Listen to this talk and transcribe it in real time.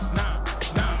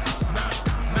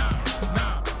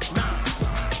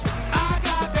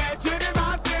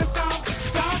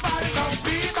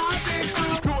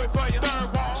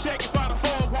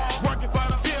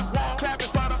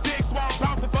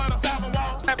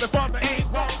it for the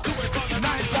 8 wall, do it for the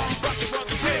 9 wall, fuck it for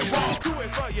the 10 wall, do it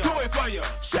for you, do it for you.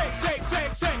 Shake, shake,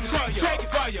 shake, shake it for you, shake it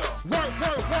for you. Work,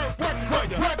 work, work, work it for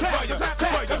you, work it for you,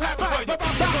 clap it for you, clap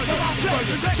it for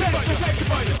you, shake it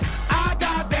for you. I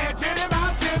got that gin in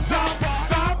my system,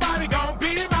 somebody gon'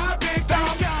 be my victim.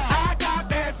 I got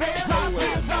that red hot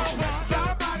system,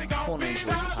 somebody gon' be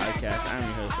my Podcast. I'm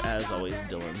your host, as always,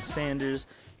 Dylan Sanders.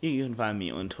 You can find me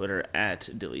on Twitter at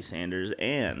Dilly Sanders,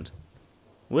 and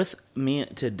with me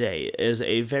today is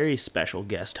a very special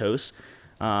guest host.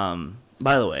 By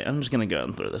the way, I'm just gonna go ahead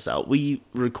and throw this out. We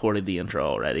recorded the intro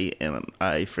already, and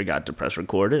I forgot to press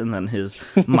record it, and then his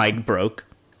mic broke.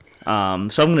 So I'm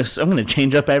gonna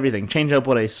change up everything, change up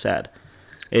what I said.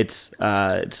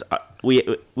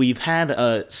 We've had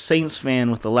a Saints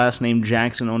fan with the last name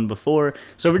Jackson on before,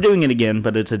 so we're doing it again,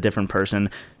 but it's a different person.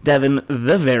 Devin,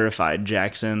 the verified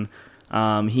Jackson.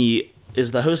 He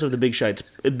is the host of the Big Shots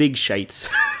Big Shots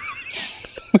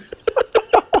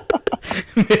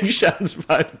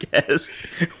Podcast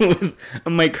with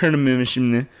Mike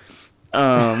Hernamimishimne.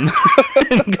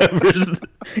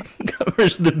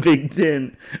 Covers the Big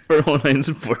Ten for online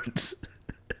sports.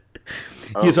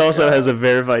 He also has a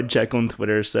verified check on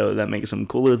Twitter, so that makes him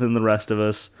cooler than the rest of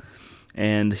us.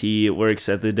 And he works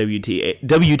at the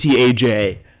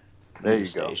WTAJ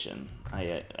station.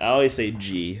 I always say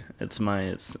G. It's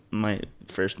my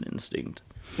first instinct.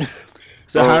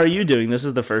 So how are you doing? This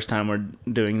is the first time we're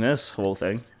doing this whole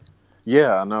thing.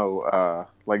 Yeah, I know.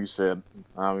 Like you said,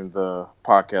 I'm the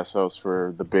podcast host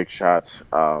for the Big Shots.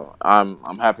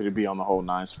 I'm happy to be on the whole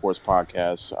 9 Sports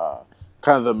podcast.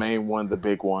 Kind of the main one, the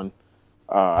big one.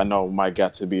 I know Mike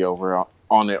got to be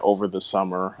on it over the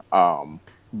summer.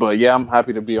 But yeah, I'm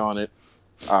happy to be on it.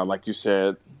 Like you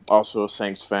said, also a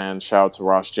Saints fan. Shout out to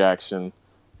Ross Jackson.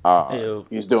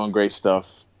 He's doing great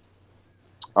stuff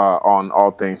on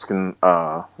All Things is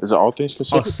it All Things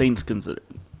Considered? All Saints Considered.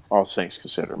 All Saints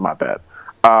Considered, my bad.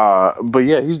 But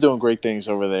yeah, he's doing great things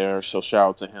over there, so shout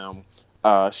out to him.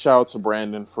 Shout out to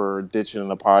Brandon for ditching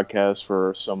the podcast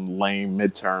for some lame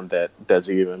midterm that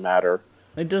doesn't even matter.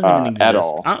 It doesn't even exist. At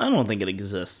all. I don't think it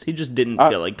exists. He just didn't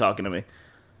feel like talking to me.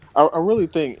 I really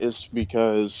think it's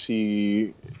because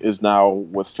he is now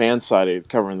with Fansided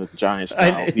covering the Giants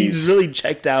now. He's really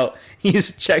checked out.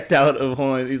 He's checked out of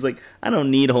whole. He's like, I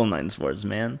don't need whole 9 sports,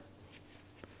 man.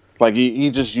 Like he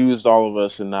just used all of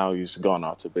us, and now he's gone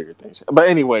on to bigger things. But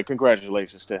anyway,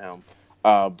 congratulations to him.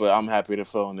 But I'm happy to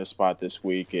fill in this spot this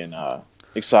week, and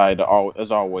excited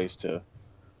as always to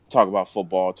talk about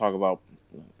football, talk about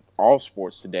all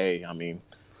sports today. I mean,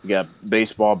 you got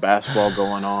baseball, basketball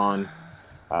going on.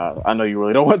 I know you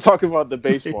really don't want to talk about the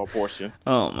baseball portion.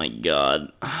 Oh my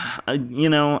God. I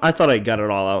thought I got it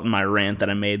all out in my rant that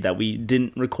I made that we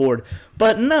didn't record.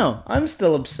 But no, I'm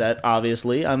still upset,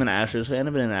 obviously. I'm an Astros fan.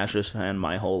 I've been an Astros fan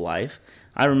my whole life.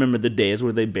 I remember the days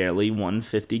where they barely won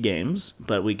 50 games,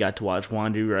 but we got to watch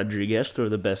Wandy Rodriguez throw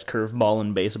the best curveball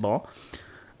in baseball.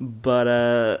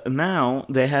 But now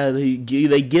they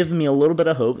give me a little bit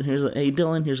of hope. Hey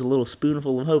Dylan, here's a little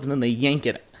spoonful of hope, and then they yank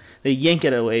it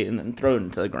away and then throw it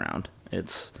into the ground. I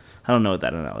don't know what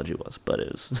that analogy was, but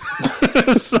it was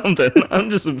something. I'm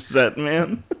just upset,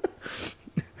 man.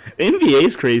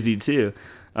 NBA's crazy too.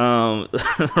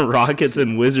 Rockets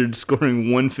and Wizards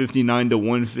scoring 159 to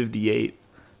 158.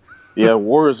 Yeah,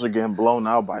 Warriors are getting blown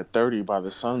out by 30 by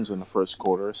the Suns in the first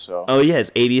quarter. So. Oh yeah,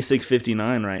 it's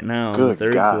 86-59 right now in the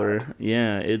third God. quarter.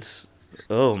 Yeah, it's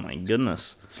my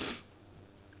goodness.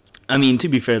 I mean, to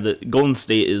be fair, the Golden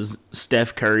State is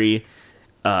Steph Curry,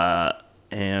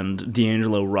 and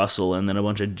D'Angelo Russell, and then a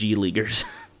bunch of G Leaguers.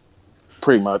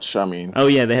 Pretty much. I mean. Oh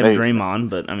yeah, they have Draymond,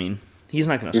 but I mean, he's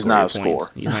not going to score 8 points.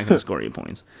 He's not going to score 8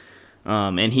 points.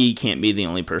 And he can't be the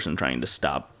only person trying to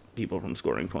stop people from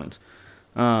scoring points.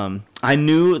 I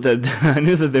knew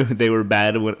that they were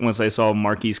bad once I saw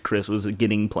Marquise Chris was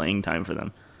getting playing time for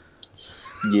them.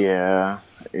 Yeah,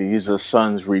 he's a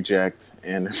Suns reject,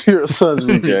 and if you're a Suns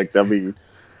reject, I mean,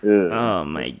 oh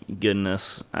my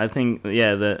goodness! I think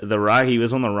he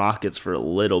was on the Rockets for a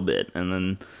little bit, and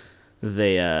then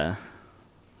they I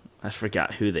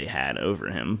forgot who they had over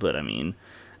him, but I mean,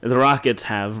 the Rockets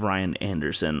have Ryan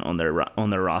Anderson on their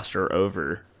roster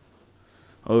over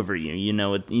you. You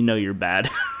know you're bad.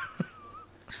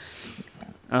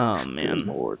 Oh man.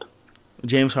 Lord.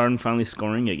 James Harden finally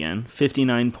scoring again.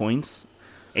 59 points,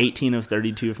 18 of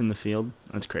 32 from the field.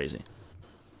 That's crazy.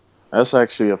 That's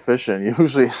actually efficient.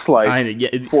 Usually it's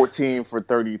like 14 for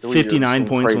 33. 59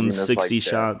 points on 60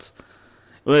 shots.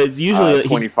 Well, it's usually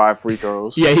 25 free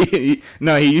throws. Yeah, he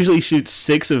usually shoots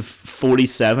 6 of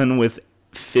 47 with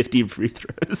 50 free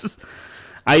throws.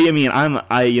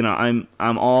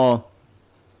 I'm all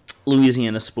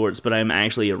Louisiana sports, but I'm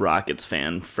actually a Rockets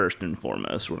fan first and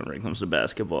foremost whenever it comes to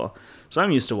basketball. So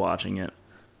I'm used to watching it.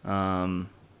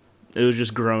 It was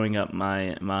just growing up.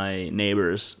 My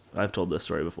neighbors, I've told this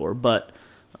story before, but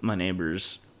my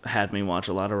neighbors had me watch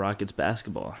a lot of Rockets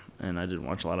basketball, and I didn't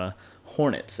watch a lot of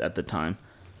Hornets at the time.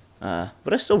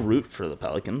 But I still root for the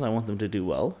Pelicans. I want them to do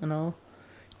well, and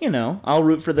I'll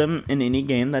root for them in any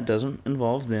game that doesn't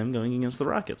involve them going against the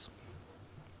Rockets.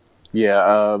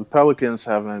 Yeah, the Pelicans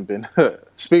haven't been.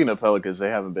 Speaking of Pelicans, they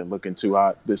haven't been looking too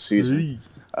hot this season.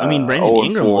 I mean, Brandon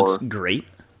Ingram looks great.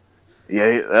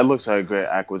 Yeah, that looks like a great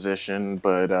acquisition,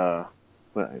 but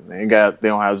they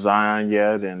don't have Zion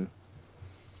yet, and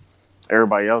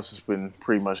everybody else has been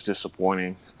pretty much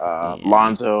disappointing.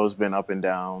 Lonzo's been up and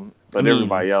down, but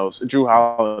everybody else, Drew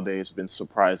Holiday has been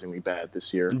surprisingly bad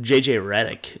this year. JJ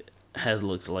Redick has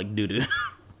looked like doo-doo.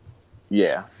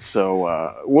 Yeah,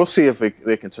 so we'll see if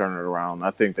they can turn it around.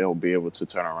 I think they'll be able to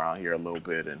turn around here a little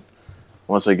bit, and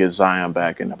once they get Zion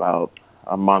back in about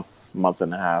a month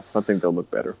and a half, I think they'll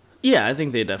look better. Yeah, I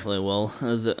think they definitely will.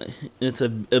 It's a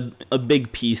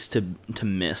big piece to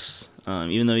miss,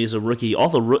 even though he's a rookie.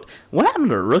 What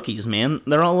happened to rookies, man?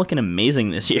 They're all looking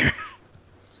amazing this year.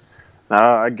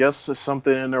 I guess there's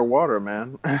something in their water,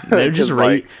 man. They're just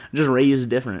raised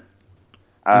different.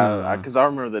 Because I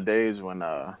remember the days when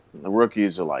the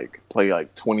rookies are play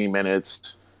 20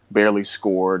 minutes, barely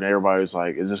scored, and everybody was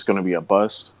like, "Is this going to be a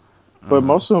bust?" But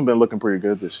most of them have been looking pretty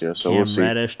good this year, so we'll see.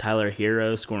 Reddish, Tyler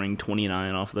Hero scoring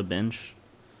 29 off the bench.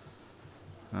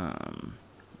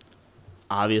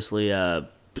 Obviously,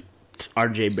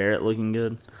 R.J. Barrett looking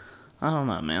good. I don't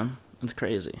know, man. It's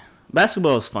crazy.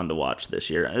 Basketball is fun to watch this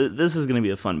year. This is going to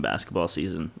be a fun basketball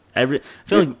season. I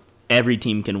feel like every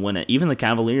team can win it. Even the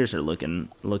Cavaliers are looking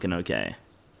okay.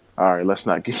 All right, let's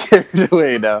not get carried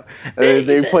away now.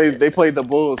 They played the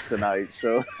Bulls tonight,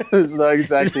 so it's not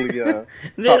exactly. I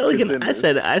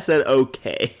said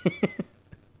okay.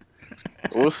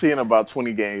 We'll see in about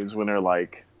 20 games when they're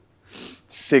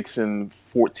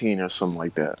 6-14 or something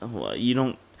like that. Well, you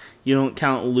don't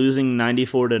count losing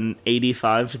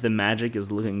 94-85 to the Magic as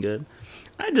looking good.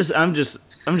 I'm just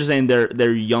saying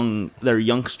their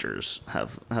youngsters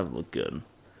have looked good.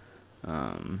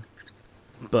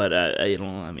 But I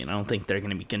don't think they're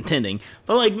going to be contending.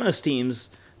 But like most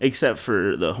teams, except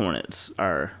for the Hornets,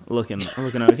 are looking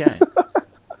okay.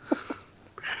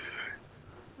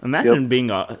 Imagine being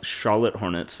a Charlotte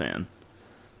Hornets fan.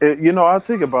 I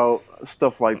think about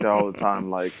stuff like that all the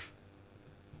time, like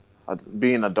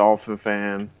being a Dolphin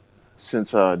fan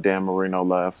since Dan Marino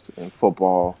left in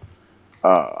football.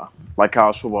 Like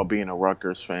college football, being a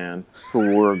Rutgers fan,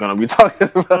 who we're going to be talking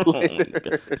about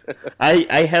later.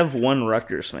 I have one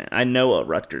Rutgers fan. I know a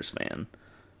Rutgers fan.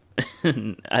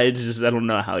 I don't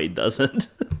know how he does it,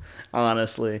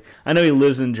 honestly. I know he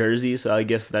lives in Jersey, so I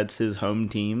guess that's his home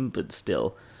team, but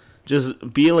still.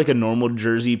 Just be like a normal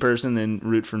Jersey person and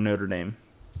root for Notre Dame.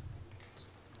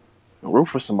 Root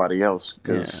for somebody else,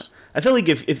 because I feel like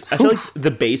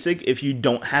the basic, if you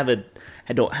don't have a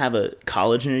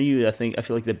college near you, I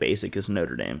feel like the basic is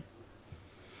Notre Dame.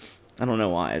 I don't know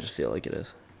why. I just feel like it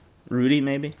is. Rudy,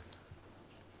 maybe?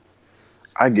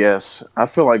 I guess. I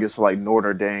feel like it's like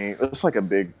Notre Dame. It's like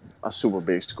a super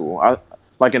big school.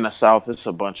 Like in the South, it's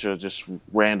a bunch of just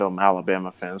random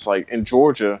Alabama fans. Like in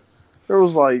Georgia, there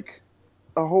was like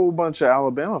a whole bunch of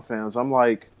Alabama fans. I'm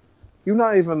like, you're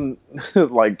not even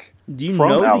like. Do you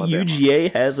know that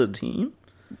UGA has a team?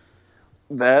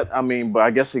 But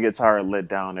I guess it gets hard let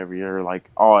down every year, like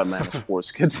all Atlanta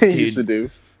sports continues to do.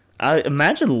 I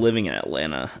imagine living in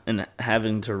Atlanta and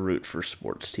having to root for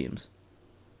sports teams.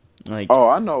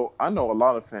 I know a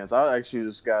lot of fans. I actually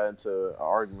just got into an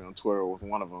argument on Twitter with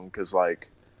one of them because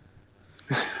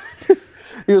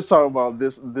he was talking about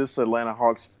this Atlanta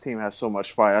Hawks team has so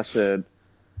much fight. I said,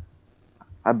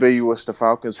 I bet you wish the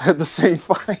Falcons had the same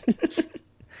fight.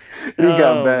 He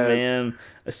got bad. Man.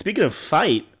 Speaking of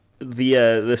fight,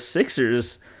 the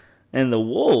Sixers and the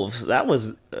Wolves, that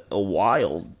was a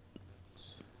wild.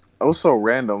 It was so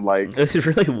random, like it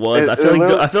really was. I feel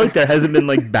like there hasn't been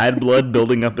like bad blood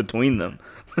building up between them.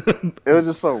 It was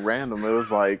just so random. It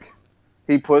was like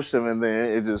he pushed him, and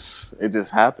then it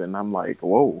just happened. I'm like,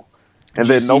 whoa! And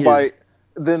then nobody,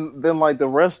 then like the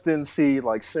rest didn't see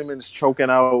like Simmons choking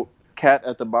out Cat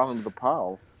at the bottom of the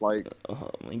pile. Like,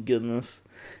 oh my goodness!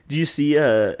 Do you see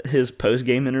his post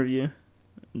game interview?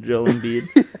 Joel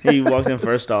Embiid. He walked in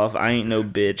first off. I ain't no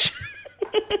bitch.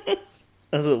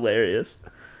 That's hilarious.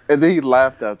 And then he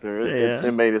laughed after it.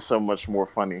 It made it so much more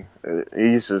funny.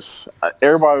 He's just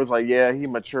everybody was like, "Yeah, he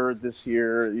matured this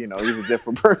year. He's a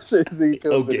different person." He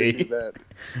comes in and do that.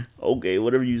 Okay,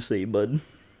 whatever you say, bud.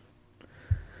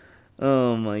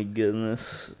 Oh my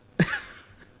goodness.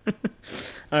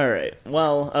 All right.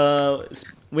 Well,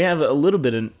 we have a little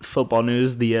bit of football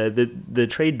news. The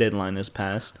trade deadline has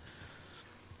passed,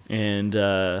 and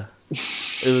it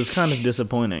was kind of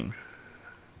disappointing.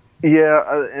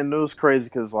 Yeah, and it was crazy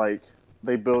because like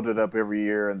they build it up every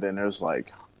year, and then there's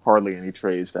like hardly any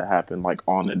trades that happen like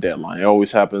on the deadline. It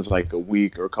always happens like a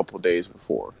week or a couple of days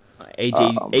before.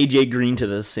 AJ Green to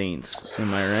the Saints.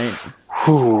 Am I right?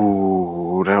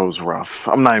 Whew, that was rough.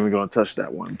 I'm not even going to touch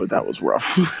that one, but that was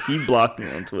rough. He blocked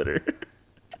me on Twitter.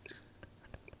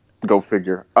 Go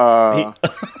figure. I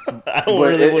don't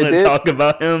really want to talk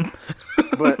about him,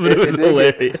 but it was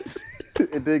hilarious.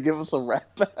 It did give us a rap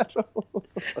battle.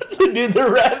 Dude, the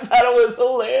rap battle was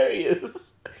hilarious.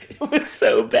 It was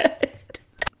so bad.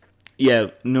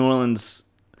 Yeah, New Orleans,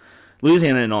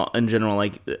 Louisiana in general,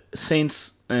 like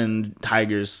Saints and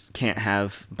Tigers can't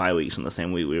have bye weeks in the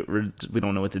same week. We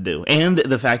don't know what to do. And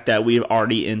the fact that we're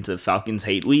already into Falcons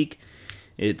hate week,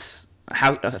 it's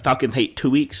how Falcons hate 2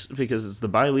 weeks because it's the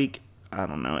bye week. I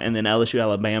don't know. And then LSU,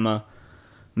 Alabama.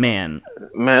 Man,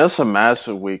 that's a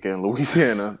massive weekend.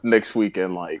 Louisiana next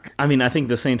weekend, like. I mean, I think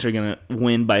the Saints are gonna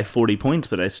win by 40 points,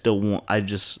 but I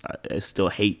just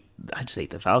hate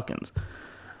the Falcons.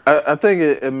 I think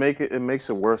it makes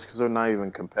it worse because they're not even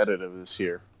competitive this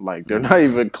year. Like they're not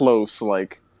even close.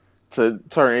 Like to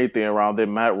turn anything around.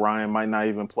 Then Matt Ryan might not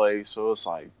even play. So it's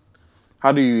like,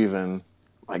 how do you even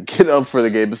like get up for the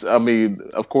game? I mean,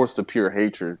 of course, the pure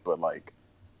hatred, but like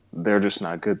they're just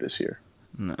not good this year.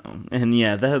 No, and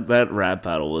yeah, that rap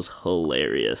battle was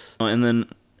hilarious. And then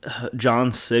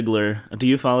John Sigler, do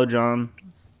you follow John?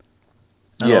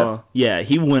 Yeah,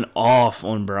 he went off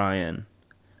on Brian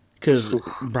because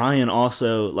Brian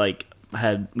also like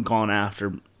had gone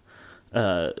after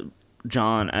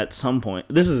John at some point.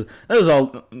 That was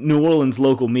all New Orleans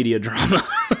local media drama.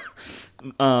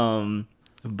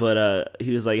 But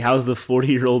he was like, how's the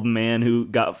 40-year-old man who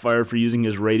got fired for using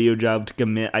his radio job to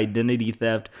commit identity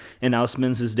theft and now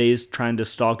spends his days trying to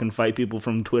stalk and fight people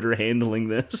from Twitter handling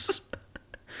this?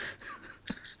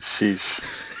 Sheesh.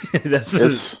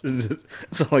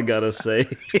 That's all I gotta say.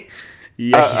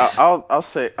 Yes. I'll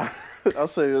say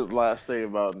this last thing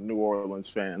about New Orleans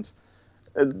fans.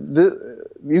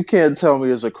 You can't tell me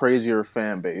there's a crazier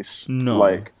fan base. No.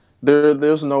 Like,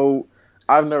 there's no...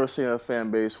 I've never seen a fan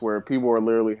base where people are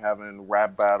literally having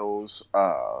rap battles,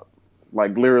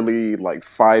 like literally like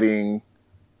fighting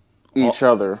each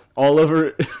other. All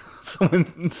over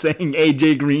someone saying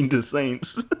AJ Green to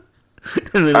Saints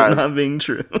and then it not being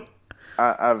true.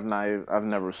 I've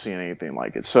never seen anything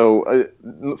like it. So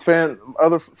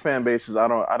other fan bases, I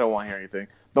don't want to hear anything.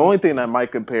 The only thing that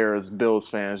might compare is Bills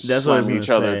fans slamming each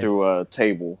other through a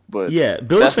table, but yeah,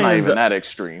 Bills that's fans, not even that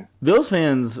extreme. Bills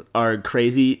fans are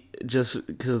crazy just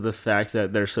because of the fact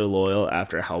that they're so loyal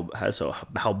after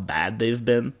how bad they've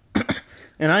been.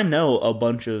 And I know a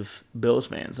bunch of Bills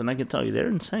fans, and I can tell you they're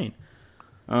insane.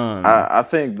 I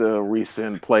think the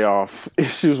recent playoff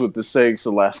issues with the Saints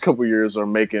the last couple of years are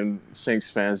making Saints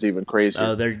fans even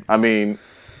crazier. I mean,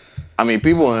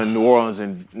 people in New Orleans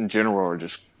in general are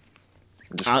just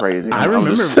crazy. I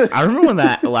remember when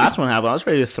that last one happened. I was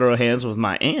ready to throw hands with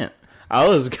my aunt. It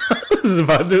was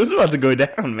about to go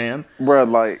down, man. Bro,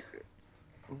 like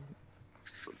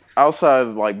outside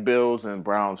of like Bills and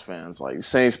Browns fans, like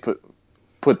Saints put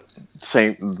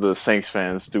the Saints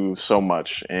fans do so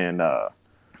much, and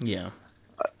yeah,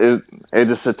 it's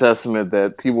just a testament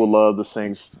that people love the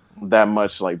Saints that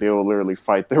much. Like they will literally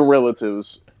fight their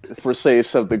relatives for saying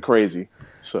something crazy.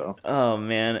 So. Oh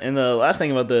man! And the last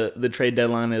thing about the trade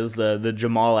deadline is the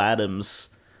Jamal Adams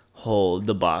whole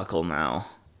debacle now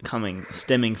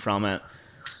stemming from it.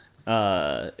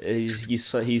 He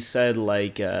said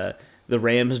like the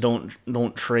Rams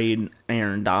don't trade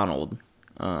Aaron Donald.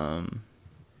 And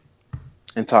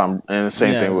the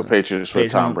same thing with Patriots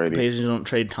with Tom Brady. Patriots don't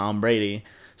trade Tom Brady,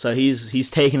 so he's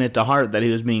taking it to heart that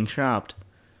he was being shopped.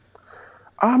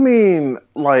 I mean,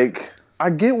 like. I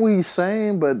get what he's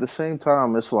saying, but at the same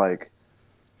time, it's like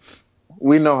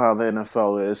we know how the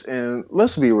NFL is, and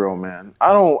let's be real, man.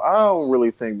 I don't really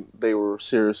think they were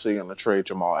seriously going to trade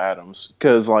Jamal Adams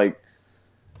because, like,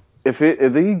 if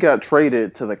he got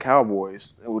traded to the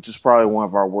Cowboys, which is probably one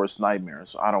of our worst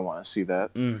nightmares, I don't want to see that.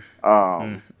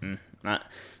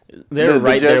 They're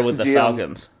right there with the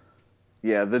Falcons.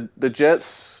 Yeah, the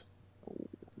Jets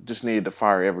just needed to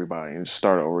fire everybody and just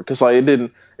start over because like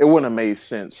it wouldn't have made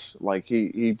sense. Like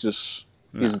he just.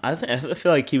 I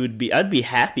feel like I'd be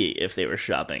happy if they were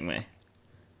shopping me.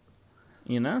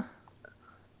 You know.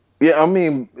 Yeah, I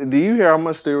mean, do you hear how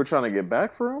much they were trying to get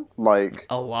back for him? Like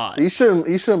a lot. He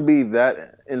shouldn't be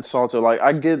that insulted. Like,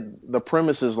 I get the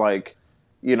premise is like,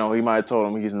 he might have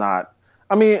told him he's not.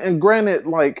 I mean, and granted,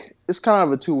 like, it's kind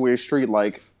of a two-way street.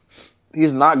 Like, the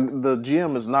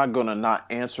GM is not going to not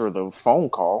answer the phone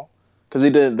call because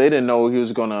they didn't know he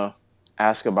was going to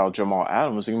ask about Jamal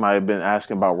Adams. He might have been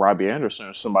asking about Robbie Anderson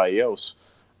or somebody else,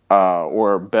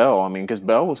 or Bell. I mean, because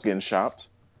Bell was getting shopped.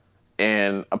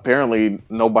 And apparently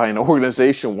nobody in the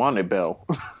organization wanted Bell.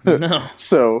 No.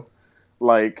 So,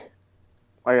 like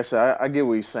I said, I get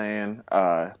what he's saying.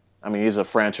 I mean, he's a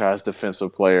franchise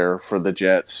defensive player for the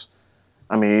Jets.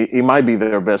 I mean, he might be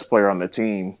their best player on the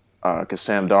team because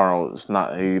Sam Darnold is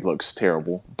not. He looks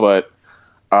terrible. But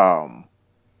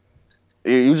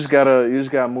you just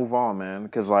gotta move on, man.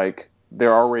 Because like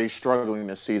they're already struggling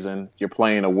this season. You're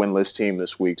playing a winless team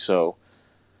this week, so.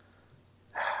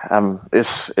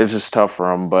 It's just tough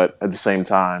for him, but at the same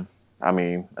time, I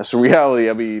mean, that's the reality.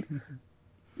 I mean,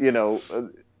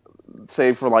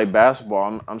 say for like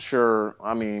basketball, I'm sure.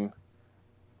 I mean,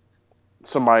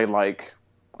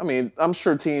 I'm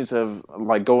sure teams have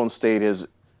like Golden State has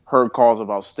heard calls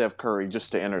about Steph Curry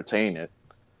just to entertain it,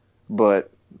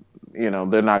 but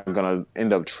they're not going to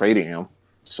end up trading him.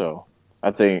 So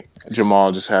I think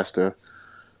Jamal just has to.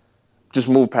 Just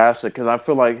move past it because I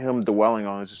feel like him dwelling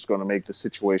on it is just going to make the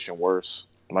situation worse.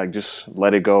 Like, just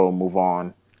let it go, move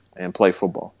on, and play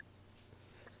football.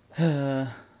 Yeah.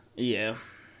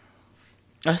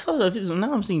 I saw that.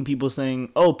 Now I'm seeing people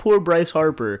saying, "Oh, poor Bryce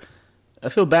Harper." I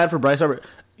feel bad for Bryce Harper.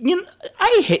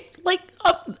 I hate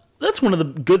that's one of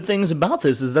the good things about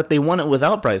this is that they won it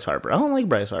without Bryce Harper. I don't like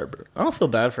Bryce Harper. I don't feel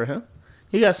bad for him.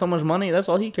 He got so much money. That's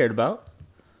all he cared about.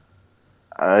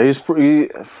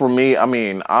 For me, I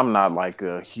mean, I'm not like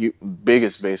the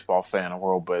biggest baseball fan in the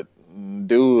world, but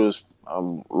dude is a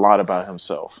lot about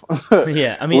himself.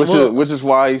 Yeah, I mean, which is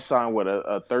why he signed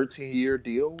a 13-year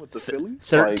deal with the Phillies.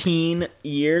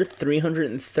 13-year,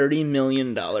 $330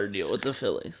 million deal with the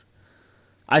Phillies.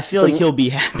 I feel like he'll be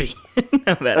happy.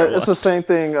 No matter what. It's the same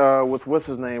thing with what's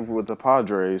his name with the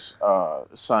Padres.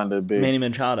 Signed a big Manny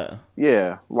Machado.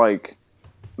 Yeah, like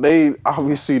they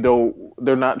obviously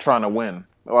they're not trying to win.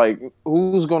 Like,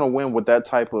 who's going to win with that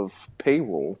type of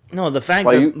payroll? No, the fact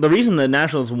that the reason the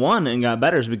Nationals won and got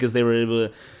better is because they were able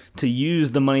to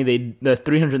use the money the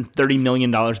 $330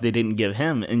 million they didn't give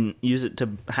him and use it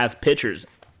to have pitchers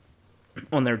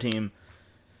on their team.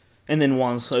 And then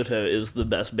Juan Soto is the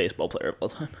best baseball player of all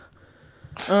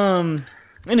time.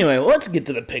 Anyway, let's get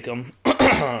to the pick'em.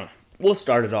 We'll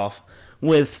start it off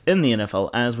with, in the NFL,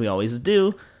 as we always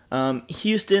do,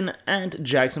 Houston and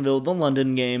Jacksonville, the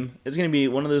London game. Is going to be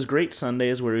one of those great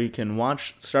Sundays where you can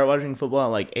start watching football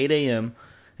at like 8 a.m.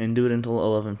 and do it until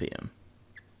 11 p.m.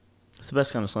 It's the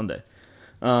best kind of Sunday.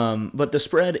 But the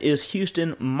spread is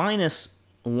Houston minus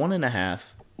 1.5.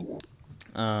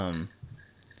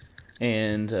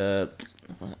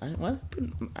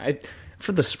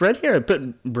 For the spread here, I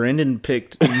put Brandon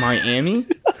picked Miami.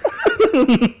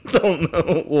 Don't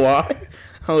know why.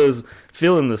 I was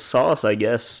feeling the sauce, I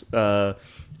guess,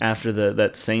 after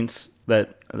that Saints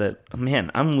that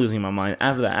man, I'm losing my mind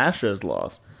after the Astros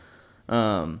loss.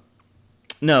 No,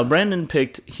 Brandon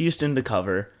picked Houston to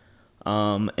cover,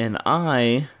 and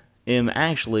I am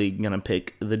actually gonna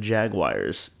pick the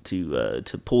Jaguars to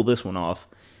pull this one off.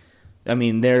 I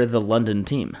mean, they're the London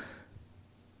team.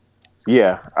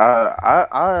 Yeah, I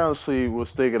honestly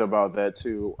was thinking about that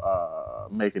too,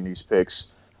 making these picks.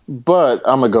 But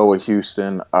I'm going to go with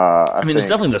Houston. I mean, it's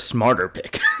definitely the smarter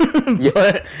pick.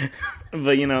 but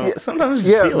sometimes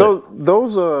you just feel it.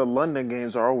 Those London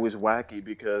games are always wacky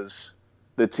because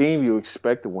the team you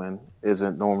expect to win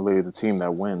isn't normally the team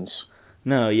that wins.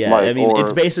 No, yeah.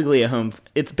 It's basically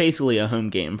a home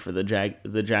game for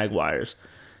the Jaguars.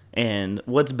 And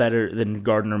what's better than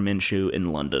Gardner Minshew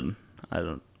in London?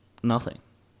 Nothing.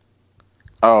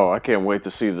 Oh, I can't wait to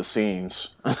see the scenes.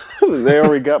 They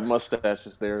already got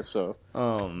mustaches there, so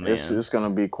oh man, it's going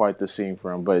to be quite the scene for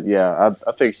them. But yeah,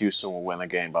 I think Houston will win the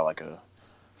game by like a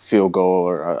field goal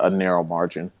or a narrow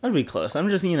margin. That'd be close. I'm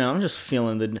just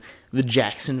feeling the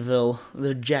Jacksonville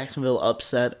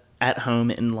upset at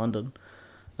home in London.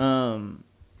 And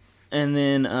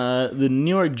then the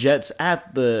New York Jets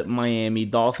at the Miami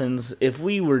Dolphins. If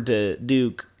we were to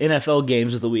do NFL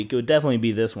games of the week, it would definitely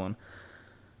be this one.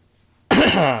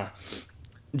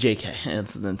 JK,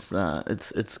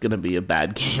 it's gonna be a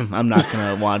bad game. I'm not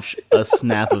gonna watch a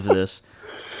snap of this.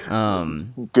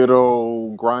 Good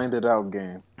old grind it out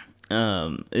game.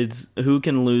 It's who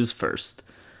can lose first.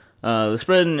 The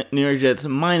spread in New York Jets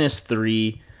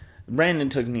 -3. Brandon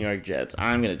took New York Jets.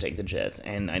 I'm gonna take the Jets,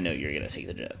 and I know you're gonna take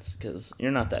the Jets because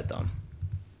you're not that dumb.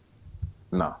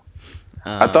 No.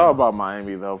 I thought about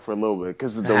Miami though for a little bit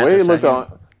because the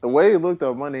way he looked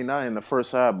on Monday night in the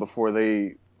first half before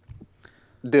they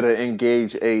did an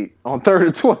engage 8 on 3rd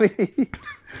and 20.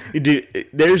 Dude,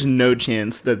 there's no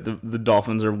chance that the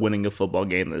Dolphins are winning a football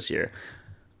game this year.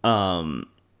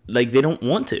 Like they don't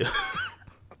want to.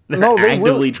 They're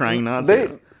actively trying not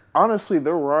to. Honestly,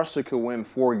 their roster could win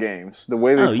 4 games the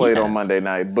way they played on Monday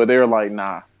night, but they're like,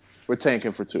 nah, we're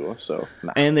tanking for Tua, so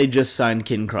nah. And they just signed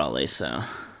Ken Crawley, so.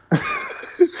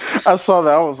 I saw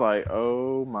that. I was like,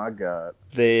 oh my God.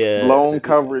 Blown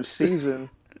coverage season.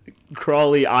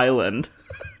 Crawley Island.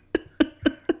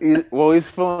 He's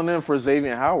filling in for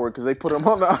Xavier Howard because they put him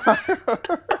on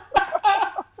the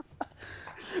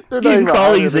Ken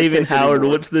Crawley, Xavier Howard,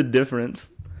 anymore. What's the difference?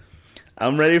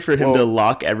 I'm ready for him to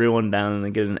lock everyone down and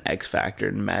then get an X Factor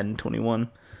in Madden 21.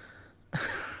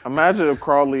 Imagine if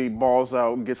Crawley balls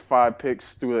out and gets 5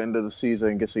 picks through the end of the season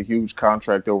and gets a huge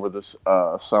contract over this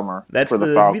summer for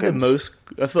the Falcons. Be the most.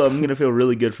 I'm going to feel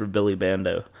really good for Billy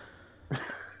Bando.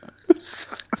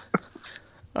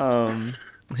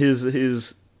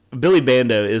 His Billy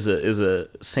Bando is a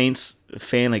Saints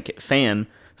fan.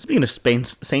 Speaking of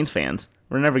Saints fans,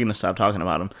 we're never going to stop talking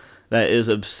about him. That is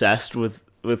obsessed with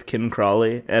Ken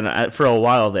Crawley, and for a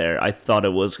while there, I thought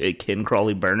it was a Ken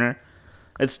Crawley burner.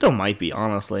 It still might be,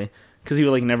 honestly, because he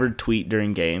would never tweet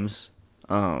during games.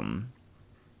 Are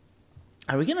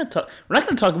we gonna talk? We're not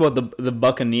gonna talk about the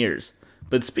Buccaneers,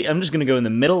 but I'm just gonna go in the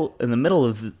middle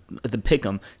of the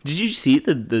pick'em. Did you see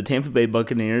the Tampa Bay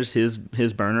Buccaneers his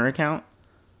burner account?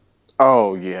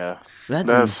 Oh yeah,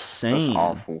 that's insane. That's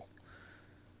awful.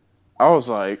 I was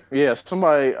like, yeah,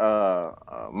 somebody.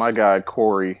 My guy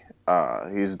Corey.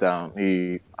 He's down.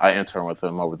 I interned with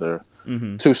him over there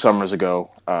 2 summers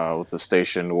ago with the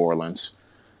station in New Orleans.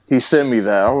 He sent me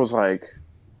that. I was like,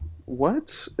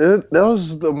 what? That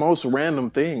was the most random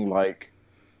thing.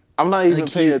 I'm not even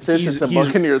paying attention to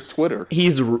Buccaneers Twitter.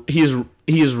 He's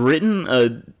written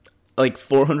a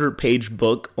 400-page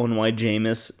book on why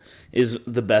Jameis is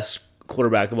the best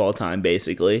quarterback of all time,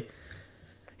 basically.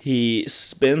 He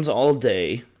spends all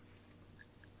day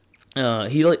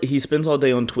he spends all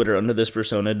day on Twitter under this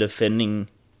persona defending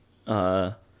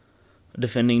Jameis.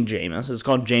 It's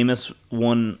called Jameis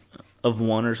 1 of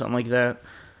 1 or something like that.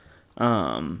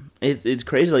 It's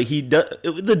crazy.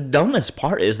 The dumbest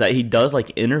part is that he does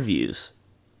interviews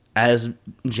as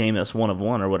Jameis 1 of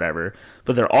 1 or whatever,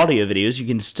 but they're audio videos. You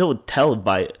can still tell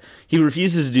he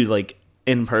refuses to do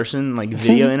in person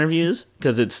video interviews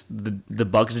because it's the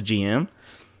Bucs GM,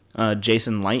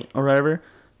 Jason Light or whatever.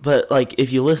 But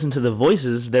if you listen to the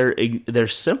voices, they're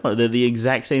similar. They're the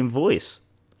exact same voice.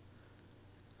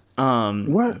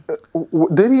 What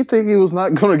did he think he was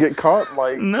not going to get caught?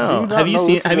 No. Have you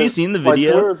seen the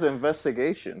video? Twitter's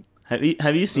investigation. Have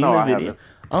you seen the video? Haven't.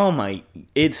 Oh my!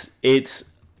 It's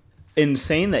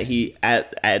insane that he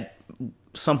at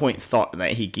some point thought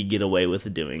that he could get away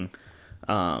with doing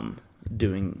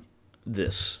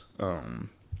this.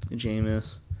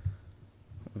 Jameis.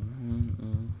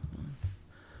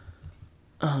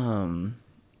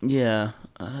 Yeah,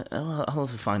 I'll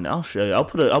have to find it. I'll show you. I'll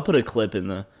put a clip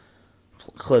in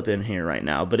here right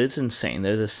now. But it's insane.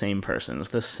 They're the same person. It's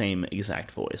the same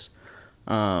exact voice.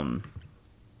 But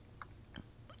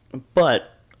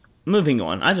moving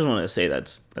on, I just want to say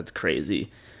that's crazy,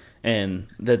 and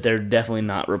that they're definitely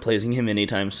not replacing him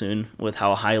anytime soon. With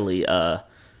how highly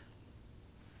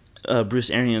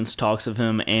Bruce Arians talks of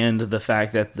him, and the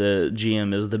fact that the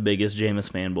GM is the biggest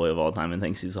Jameis fanboy of all time and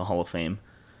thinks he's a Hall of Fame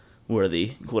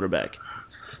worthy quarterback.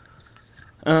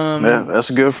 Yeah, that's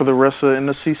good for the rest of the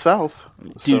NFC South.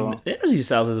 Dude, the NFC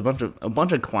South is a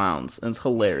bunch of clowns, and it's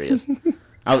hilarious.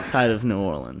 Outside of New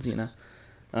Orleans,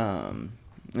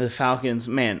 the Falcons,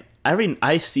 man.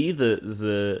 I see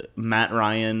the Matt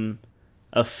Ryan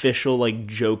official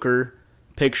Joker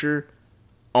picture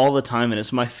all the time, and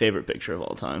it's my favorite picture of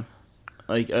all time.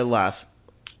 I laugh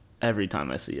every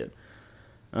time I see it.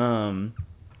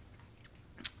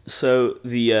 So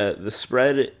the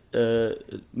spread,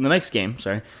 the next game, is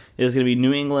going to be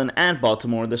New England at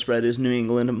Baltimore. The spread is New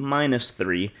England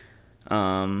 -3.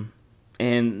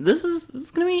 And this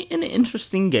is going to be an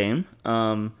interesting game.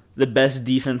 The best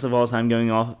defense of all time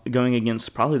going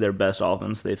against probably their best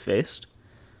offense they've faced.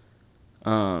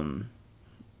 Brandon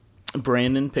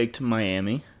picked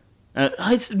Miami.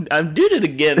 I did it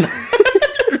again.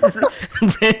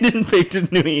 Brandon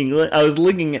picked New England. I was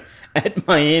looking at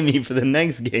Miami for the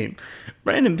next game.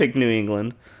 Brandon picked New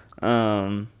England,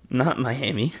 not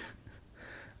Miami,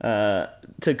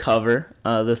 to cover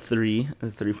the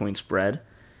 3-point spread.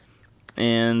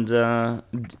 And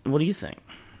what do you think?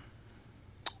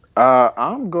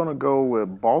 I'm gonna go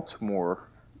with Baltimore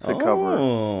to cover.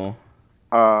 Oh.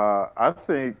 I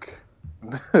think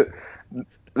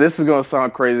this is going to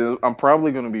sound crazy. I'm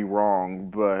probably going to be wrong,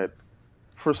 but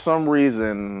for some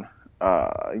reason,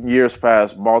 years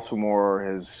past, Baltimore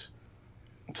has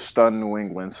stunned New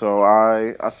England. So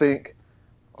I think,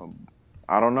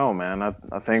 I don't know, man.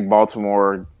 I think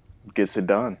Baltimore gets it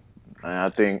done. And I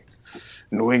think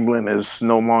New England is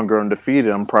no longer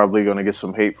undefeated. I'm probably going to get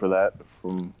some hate for that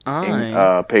from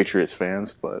Patriots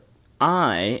fans, but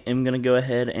I am going to go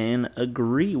ahead and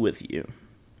agree with you.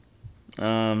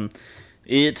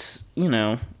 It's,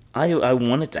 I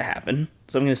want it to happen,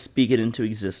 so I'm going to speak it into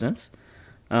existence.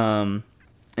 And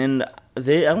I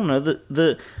don't know,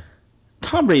 the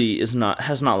Tom Brady has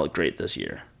not looked great this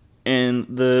year, and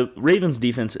the Ravens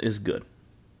defense is good.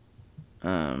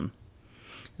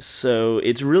 So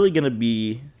it's really going to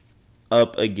be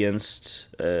up against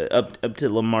up to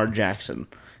Lamar Jackson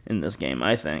in this game,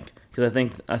 I think, because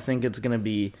I think it's going to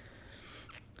be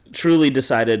truly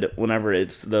decided whenever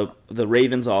it's the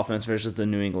Ravens offense versus the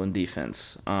New England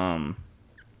defense. And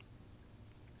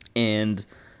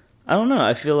I don't know,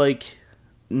 I feel like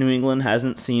New England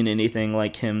hasn't seen anything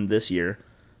like him this year.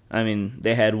 I mean,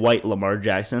 they had white Lamar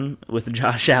Jackson with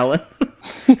Josh Allen.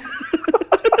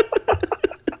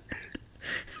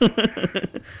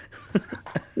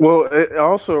 Well, it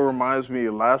also reminds me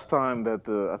last time that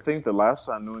the last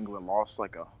time New England lost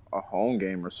like a home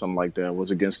game or something like that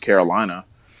was against Carolina,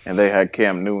 and they had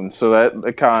Cam Newton. So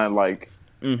that kind of like,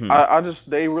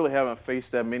 they really haven't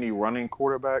faced that many running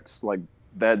quarterbacks like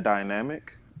that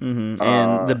dynamic. Mm-hmm.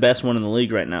 And the best one in the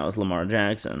league right now is Lamar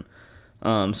Jackson.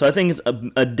 So I think it's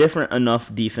a different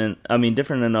enough different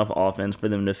enough offense for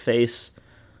them to face.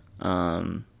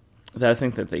 That I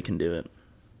think that they can do it.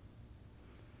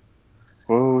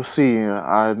 Well, we'll see.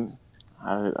 I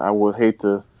would hate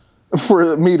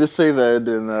for me to say that,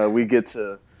 and we get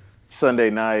to Sunday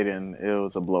night and it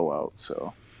was a blowout.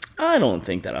 So I don't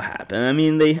think that'll happen. I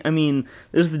mean,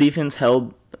 this defense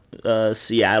held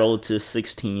Seattle to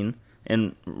 16,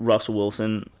 and Russell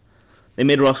Wilson. They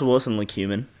made Russell Wilson look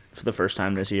human for the first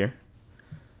time this year.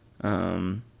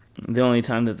 The only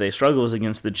time that they struggled was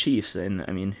against the Chiefs, and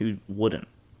I mean, who wouldn't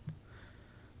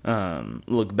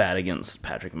look bad against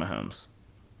Patrick Mahomes?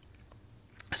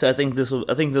 So I think this will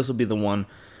be the one.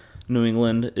 New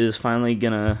England is finally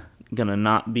gonna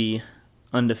not be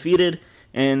undefeated,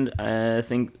 and I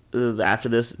think after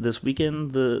this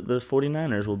weekend, the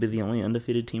 49ers will be the only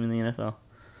undefeated team in the NFL.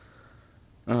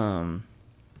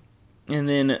 And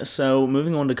then, so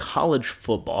moving on to college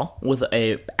football with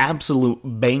a absolute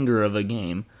banger of a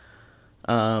game,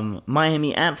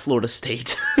 Miami at Florida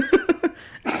State.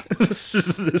 This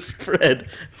is the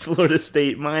spread. Florida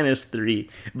State -3.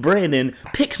 Brandon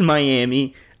picks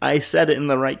Miami. I said it in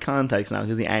the right context now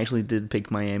because he actually did pick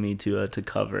Miami to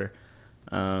cover.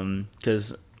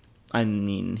 Because, I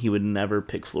mean, he would never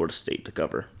pick Florida State to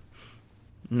cover.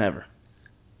 Never.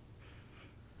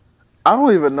 I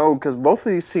don't even know because both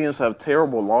of these teams have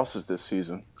terrible losses this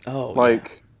season. Oh, yeah.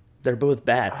 They're both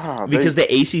bad. Because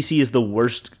the ACC is the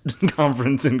worst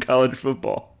conference in college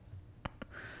football.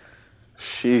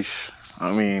 Sheesh.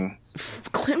 I mean,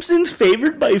 Clemson's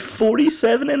favored by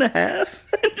 47.5.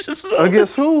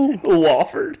 Against who?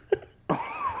 Wofford.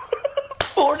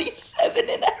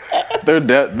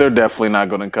 47.5. They're definitely not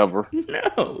going to cover.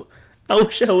 No. I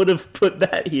wish I would have put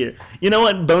that here. You know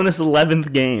what? Bonus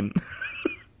 11th game.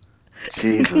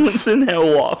 Jesus. Clemson at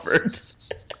Wofford.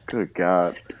 Good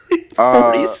God.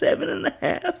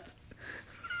 47.5.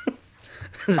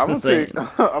 I'm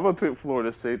gonna pick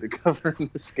Florida State to cover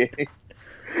in this game,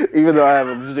 even though I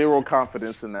have zero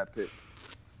confidence in that pick.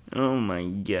 Oh my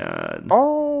God!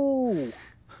 Oh,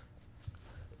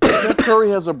 Steph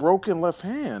Curry has a broken left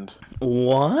hand.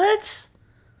 What?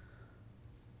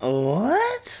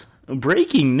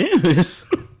 Breaking news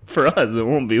for us. It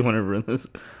won't be whenever this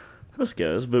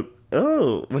goes. But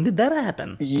when did that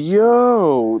happen?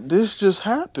 Yo, this just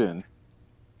happened.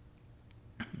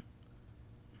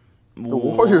 The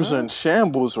Warriors are in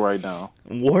shambles right now.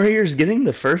 Warriors getting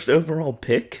the first overall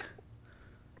pick?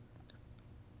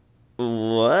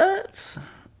 What?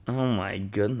 Oh my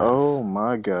goodness. Oh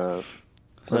my God.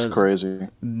 That's crazy.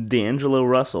 D'Angelo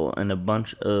Russell and a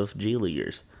bunch of G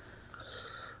Leaguers.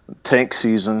 Tank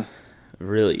season. It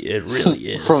really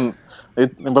is.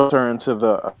 It turned to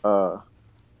the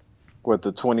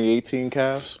 2018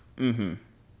 Cavs? Mm-hmm.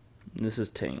 This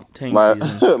is tank season.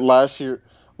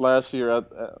 Last year at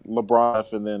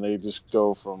LeBron, and then they just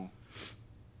go from.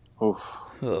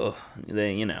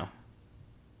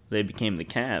 They became the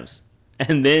Cavs,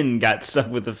 and then got stuck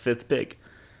with the 5th pick.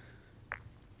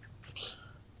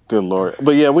 Good Lord.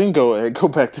 But yeah, we can go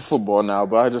back to football now.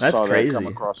 But I just That's saw crazy. that come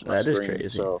across my That is screen.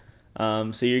 crazy. So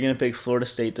So you're gonna pick Florida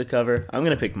State to cover. I'm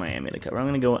gonna pick Miami to cover. I'm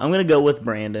gonna go with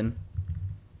Brandon.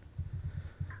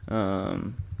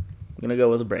 I'm gonna go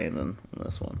with Brandon on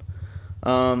this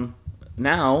one.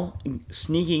 Now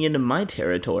sneaking into my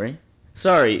territory.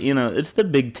 Sorry, it's the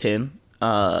Big Ten.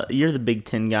 You're the Big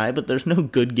Ten guy, but there's no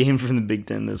good game from the Big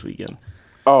Ten this weekend.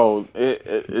 Oh,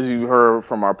 as you heard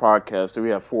from our podcast, we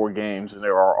have 4 games and they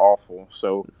are awful.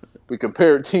 So we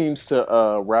compared teams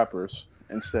to rappers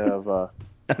instead of I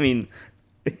mean,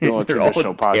 doing they're all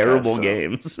traditional podcasts. terrible So,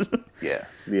 games. yeah.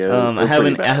 I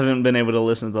haven't been able to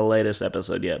listen to the latest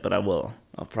episode yet, but I will.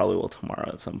 I'll probably will tomorrow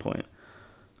at some point.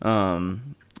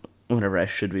 Whenever I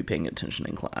should be paying attention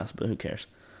in class, but who cares?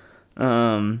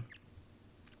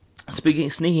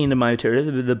 Sneaking into my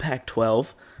territory, the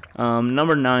Pac-12,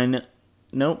 number 9.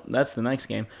 Nope, that's the next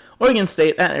game. Oregon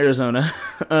State at Arizona.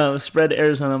 Spread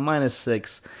Arizona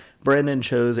 -6. Brandon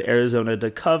chose Arizona to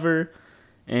cover.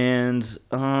 And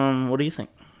what do you think?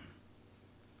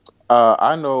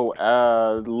 I know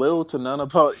little to none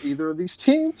about either of these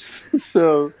teams,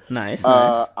 so Nice.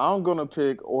 I'm gonna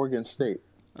pick Oregon State.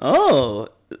 Oh,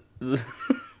 I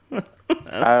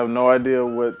have no idea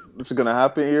what's gonna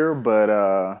happen here, but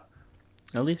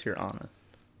at least you're honest.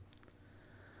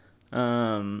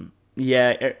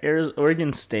 Yeah,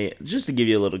 Oregon State. Just to give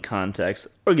you a little context,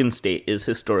 Oregon State is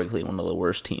historically one of the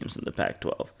worst teams in the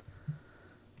Pac-12.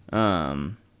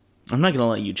 I'm not gonna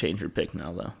let you change your pick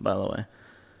now, though. By the way.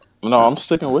 No, I'm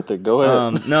sticking with it. Go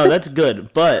ahead. No, that's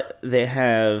good. But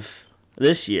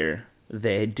this year,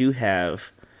 they do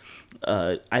have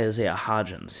Isaiah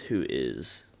Hodgins, who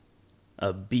is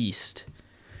a beast.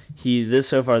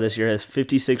 So far this year has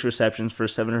 56 receptions for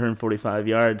 745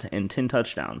 yards and 10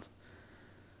 touchdowns.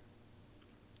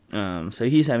 So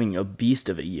he's having a beast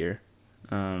of a year.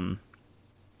 And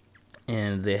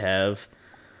they have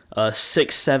a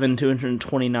 6'7",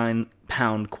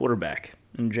 229-pound quarterback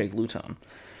in Jake Luton.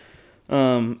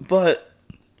 But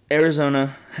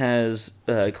Arizona has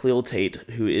Khalil Tate,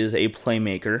 who is a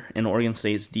playmaker, and Oregon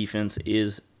State's defense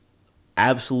is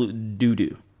absolute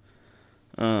doo-doo.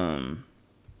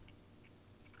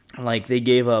 They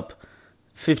gave up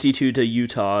 52 to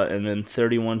Utah and then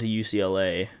 31 to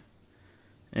UCLA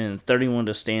and 31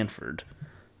 to Stanford.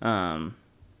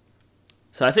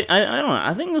 So I think I don't know.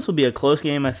 I think this will be a close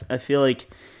game. I feel like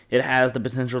it has the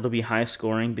potential to be high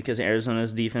scoring because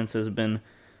Arizona's defense has been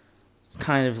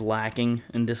kind of lacking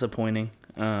and disappointing.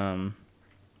 But I'm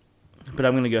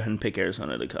going to go ahead and pick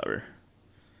Arizona to cover.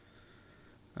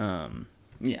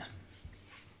 Yeah.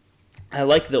 I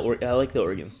like the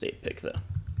Oregon State pick though.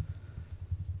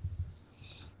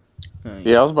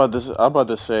 Yeah, I was about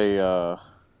to say.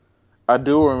 I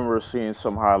do remember seeing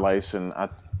some highlights, and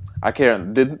I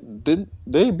can't. Did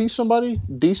they beat somebody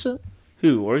decent?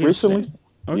 Who? Oregon recently? State?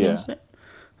 Oregon State?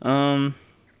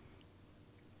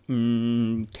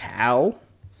 Cal.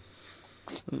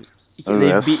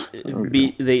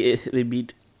 They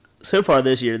beat so far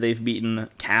this year. They've beaten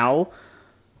Cal,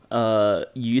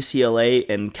 UCLA,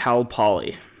 and Cal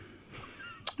Poly.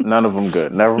 None of them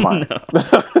good. Never mind.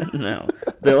 No.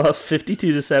 They lost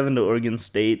 52-7 to Oregon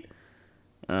State,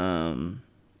 and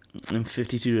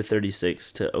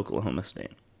 52-36 to Oklahoma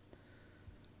State.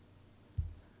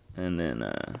 And then,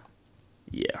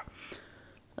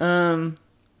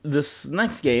 this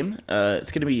next game,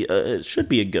 it's gonna be, it should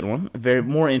be a good one. Very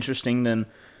more interesting than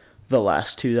the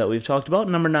last two that we've talked about.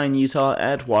 Number 9 Utah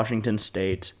at Washington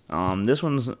State. This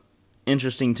one's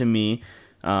interesting to me.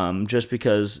 Just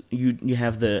because you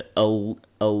have the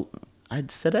I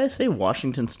say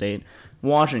Washington State?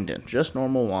 Washington, just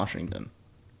normal Washington.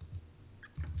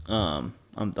 I'm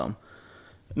dumb.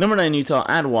 Number 9 Utah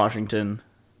at Washington.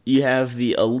 You have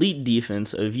the elite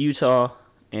defense of Utah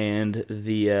and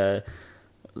the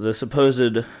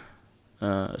supposed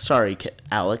sorry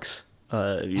Alex,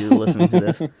 if you're listening to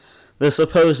this, the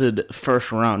supposed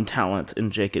first round talent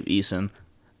in Jacob Eason.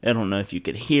 I don't know if you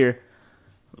could hear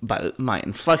by my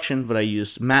inflection, but I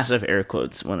used massive air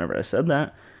quotes whenever I said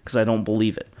that because I don't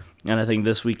believe it. And I think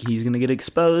this week he's going to get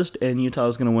exposed and Utah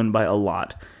is going to win by a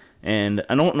lot. And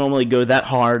I don't normally go that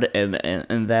hard and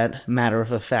that matter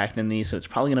of a fact in these, so it's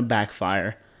probably going to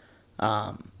backfire.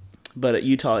 But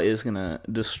Utah is going to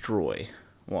destroy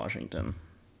Washington.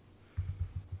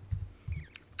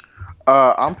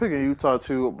 I'm picking Utah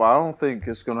too, but I don't think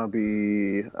it's going to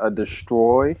be a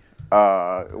destroy.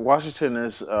 Washington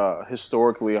is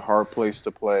historically a hard place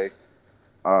to play,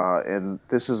 and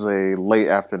this is a late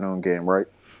afternoon game, right?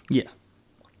 Yeah.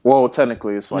 Well,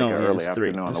 technically, it's like an early it's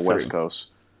afternoon on the 3. West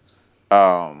Coast.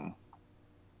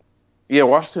 Yeah,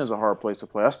 Washington's a hard place to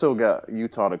play. I still got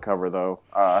Utah to cover, though.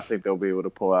 I think they'll be able to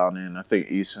pull out, and I think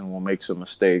Eason will make some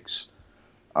mistakes,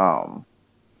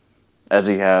 as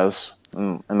he has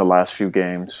in the last few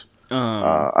games.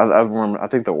 I remember. I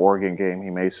think the Oregon game, he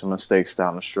made some mistakes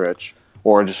down the stretch,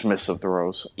 or just missed some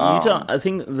throws. Utah. I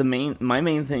think my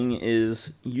main thing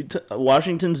is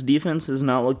Washington's defense has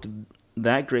not looked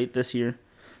that great this year.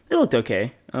 They looked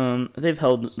okay. They've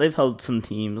held some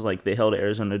teams, like they held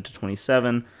Arizona to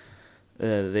 27.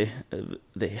 They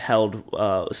held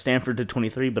Stanford to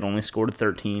 23, but only scored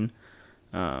 13.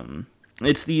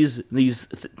 It's these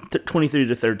 23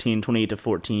 to 13, 28 to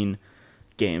 14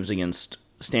 games against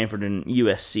Stanford and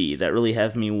USC that really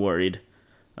have me worried.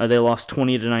 They lost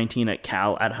 20 to 19 at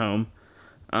Cal at home,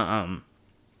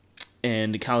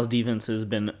 and Cal's defense has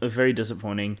been very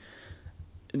disappointing.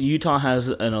 Utah has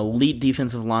an elite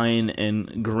defensive line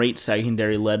and great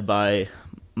secondary led by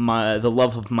the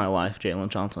love of my life, Jalen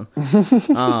Johnson.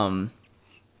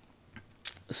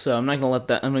 So I'm not gonna let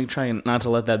that. I'm gonna try not to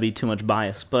let that be too much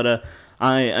bias, but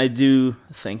I do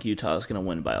think Utah is gonna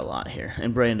win by a lot here,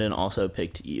 and Brandon also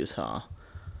picked Utah.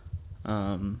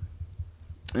 And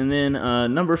then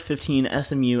number 15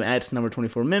 SMU at number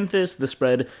 24 Memphis. The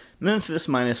spread Memphis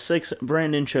 -6.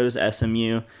 Brandon chose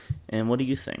SMU, and what do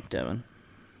you think, Devin?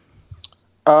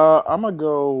 I'm gonna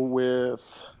go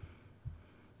with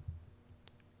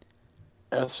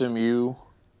SMU.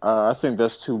 I think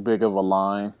that's too big of a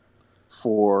line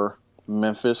for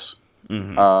Memphis.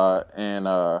 Mm-hmm. And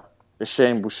it's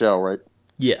Shane Buechele, right?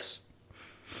 Yes.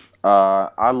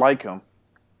 I like him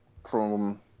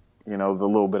from the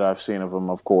little bit I've seen of him,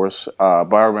 of course.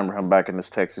 But I remember him back in his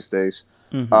Texas days.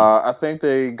 Mm-hmm. I think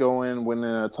they go in winning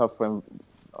a tough.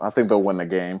 I think they'll win the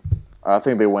game. I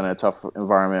think they win a tough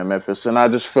environment in Memphis, and I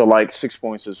just feel like 6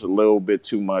 points is a little bit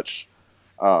too much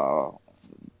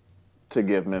to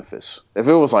give Memphis. If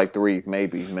it was like 3,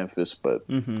 maybe Memphis, but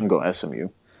I'm going SMU.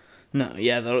 No,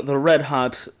 yeah, the red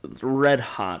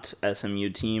hot SMU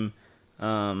team.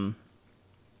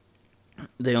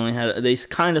 They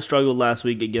kind of struggled last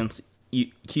week against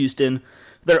Houston.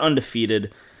 They're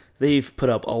undefeated. They've put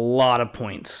up a lot of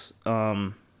points,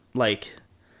 like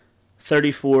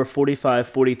 34, 45,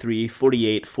 43,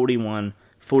 48, 41,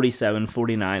 47,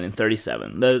 49, and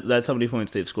 37. That's how many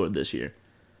points they've scored this year.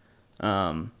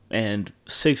 And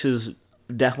 6 is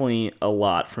definitely a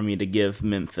lot for me to give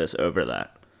Memphis over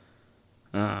that.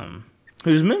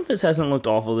 Whose Memphis hasn't looked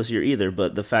awful this year either,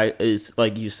 but the fact is,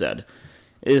 like you said,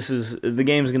 the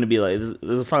game's going to be like,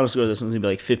 the final score of this one's going to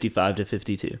be like 55 to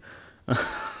 52.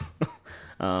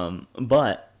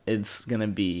 But it's going to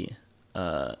be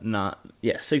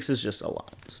 6 is just a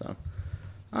lot. So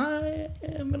I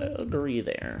am going to agree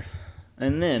there.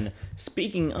 And then,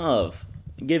 speaking of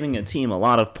giving a team a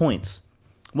lot of points,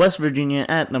 West Virginia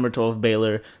at number 12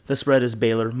 Baylor. The spread is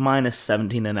Baylor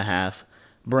 -17.5.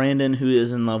 Brandon, who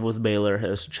is in love with Baylor,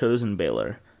 has chosen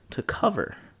Baylor to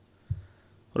cover.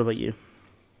 What about you?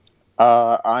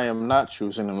 I am not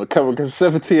choosing them to cover because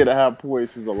 17.5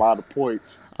 points is a lot of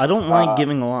points. I don't like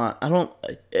giving a lot. I don't.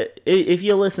 If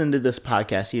you listen to this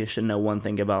podcast, you should know one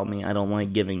thing about me. I don't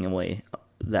like giving away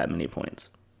that many points.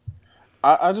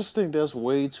 I just think there's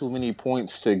way too many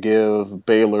points to give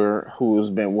Baylor, who has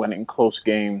been winning close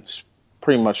games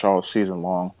pretty much all season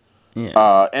long.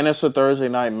 Yeah. And it's a Thursday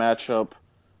night matchup.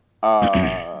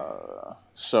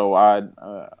 So I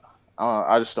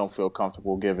just don't feel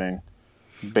comfortable giving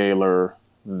Baylor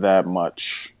that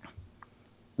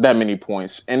many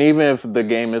points. And even if the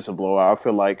game is a blowout, I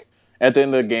feel like at the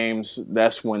end of the games,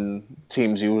 that's when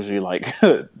teams usually like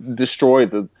destroy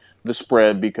the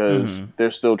spread because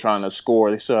they're still trying to score.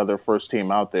 They still have their first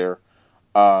team out there.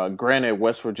 Granted,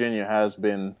 West Virginia has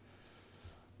been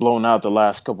blown out the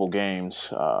last couple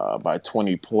games by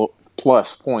 20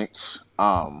 plus points.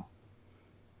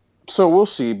 So we'll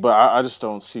see, but I just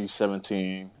don't see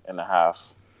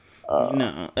 17.5.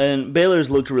 No, and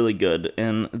Baylor's looked really good,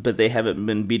 but they haven't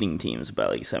been beating teams by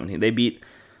like 17. They beat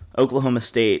Oklahoma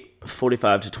State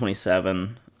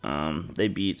 45-27. They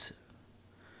beat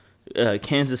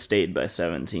Kansas State by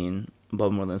 17,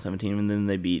 above more than 17, and then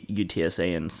they beat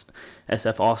UTSA and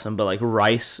SF Austin. But like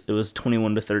Rice, it was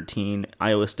 21-13.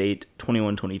 Iowa State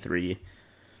 21-23.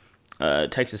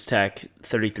 Texas Tech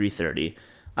 33-30.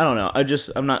 I don't know.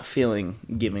 I'm not feeling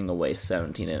giving away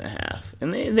 17.5,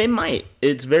 and they might.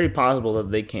 It's very possible that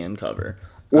they can cover.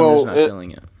 I'm just not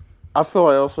feeling it. I feel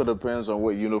like it also depends on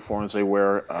what uniforms they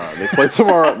wear. They play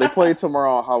tomorrow. They play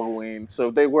tomorrow on Halloween, so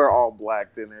if they wear all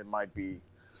black, then it might be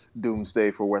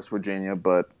doomsday for West Virginia.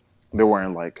 But they're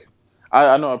wearing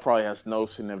I know it probably has no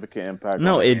significant impact.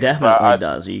 No, on the it game, definitely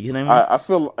does. Are you kidding me? I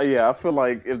feel I feel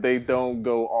like if they don't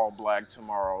go all black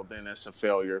tomorrow, then it's a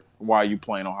failure. Why are you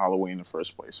playing on Halloween in the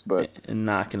first place? But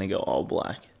Not gonna go all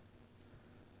black.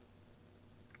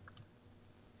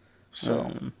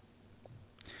 so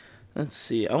Let's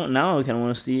see. Oh, now I kind of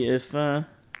want to see if. Now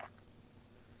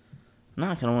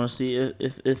I kind of want to see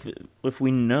if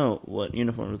we know what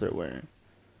uniforms they're wearing.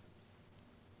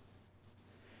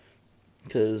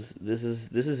 Because this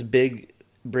is big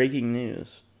breaking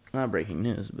news. Not breaking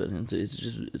news, but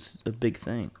it's a big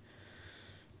thing.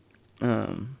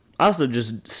 I also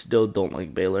just still don't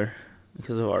like Baylor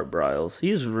because of Art Briles.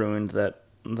 He's ruined that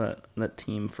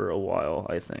team for a while,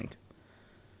 I think.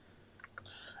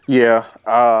 yeah,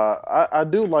 I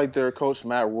do like their coach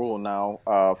Matt Rule now.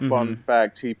 Fun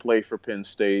fact: he played for Penn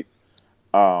State,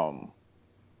 collegially,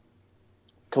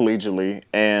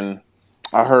 and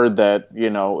I heard that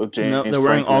if James No, they're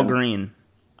wearing all green.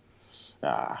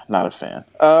 Not a fan.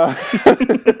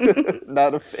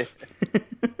 Not a fan.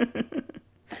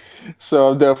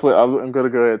 So I'm gonna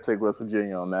go ahead and take West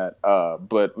Virginia on that.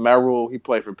 But Matt Rule, he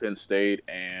played for Penn State,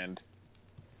 and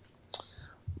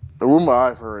the rumor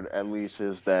I've heard, at least,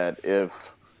 is that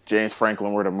if James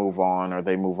Franklin were to move on, or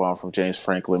they move on from James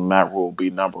Franklin, Matt Rule will be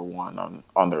number one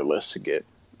on their list to get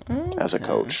as a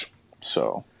coach.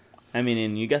 So, I mean,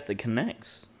 and you got the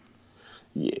connects.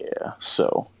 Yeah.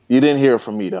 So you didn't hear it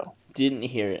from me though. Didn't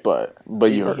hear it, but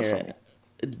you heard it from me.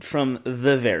 From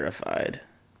the verified.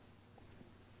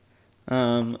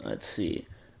 Let's see.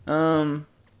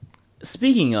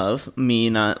 Speaking of me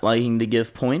not liking to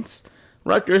give points,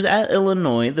 Rutgers at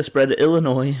Illinois. The spread at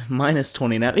Illinois minus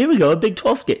 20.5. Here we go. A Big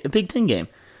 10 game.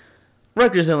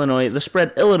 Rutgers, Illinois. The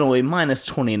spread Illinois minus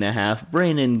 20.5.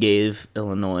 Brandon gave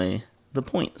Illinois the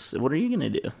points. What are you gonna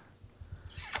do?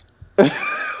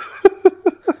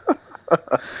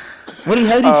 How do you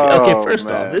feel? Okay, first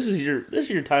off, this is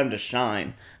your time to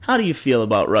shine. How do you feel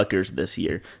about Rutgers this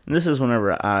year? And this is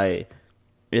whenever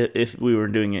if we were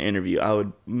doing an interview, I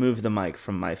would move the mic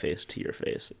from my face to your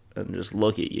face and just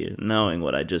look at you, knowing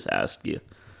what I just asked you.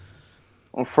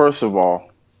 Well, first of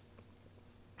all,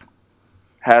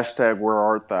 hashtag where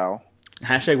art thou?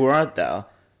 Hashtag where art thou?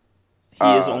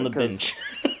 He is on the bench.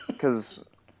 Because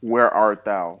where art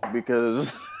thou?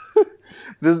 Because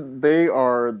they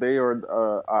are an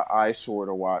eyesore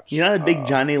to watch. You're not a big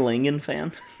Johnny Langan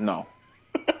fan? No.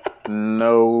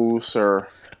 No, sir.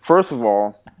 First of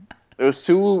all, there's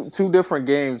two different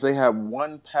games. They have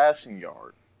one passing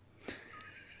yard.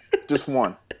 Just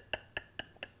one.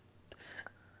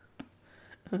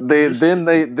 When they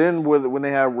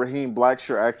have Raheem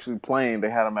Blackshear actually playing,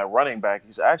 they had him at running back.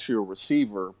 He's actually a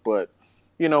receiver, but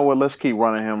you know what? Let's keep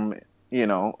running him,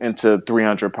 into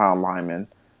 300-pound linemen.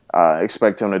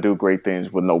 Expect him to do great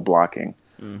things with no blocking.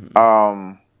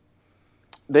 Mm-hmm.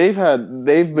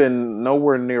 They've been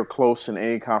nowhere near close in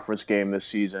any conference game this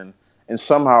season, and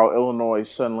somehow Illinois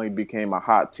suddenly became a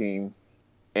hot team,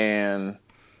 and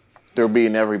they're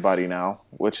beating everybody now,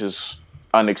 which is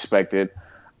unexpected.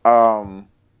 But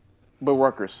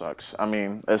Rutgers sucks. I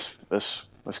mean, let's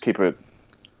keep it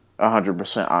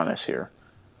 100% honest here.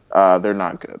 They're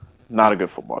not good. Not a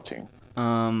good football team.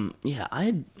 Yeah,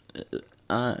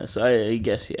 so I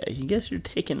guess you're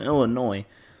taking Illinois.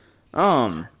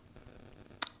 I'll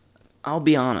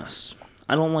be honest.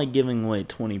 I don't like giving away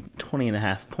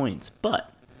 20.5 points, but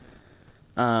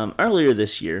earlier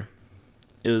this year,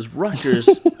 it was Rutgers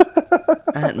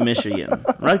at Michigan.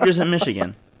 Rutgers at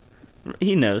Michigan.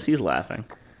 He knows. He's laughing.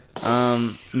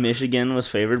 Michigan was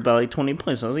favored by like 20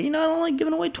 points. I was like, I don't like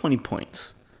giving away 20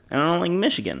 points. And I don't like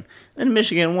Michigan. Then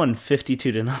Michigan won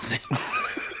 52-0.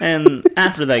 And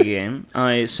after that game,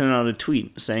 I sent out a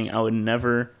tweet saying I would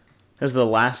never, this is the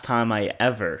last time I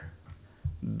ever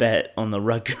bet on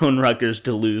Rutgers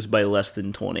to lose by less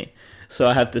than 20. So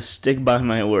I have to stick by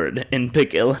my word and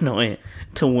pick Illinois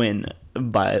to win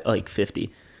by like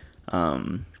 50.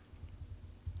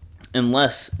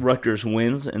 Unless Rutgers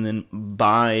wins and then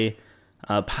by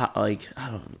I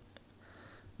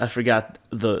forgot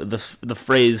the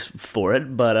phrase for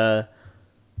it, but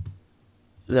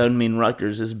that would mean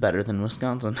Rutgers is better than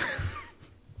Wisconsin.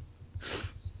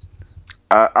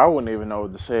 I wouldn't even know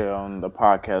what to say on the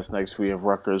podcast next week if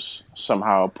Rutgers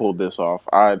somehow pulled this off.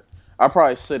 I'd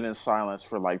probably sit in silence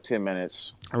for like 10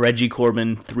 minutes. Reggie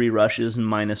Corbin, 3 rushes and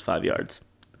minus 5 yards.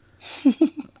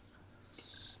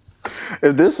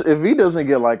 If he doesn't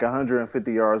get like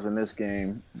 150 yards in this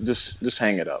game, just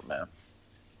hang it up, man.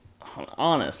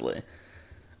 Honestly.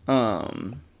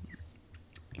 Can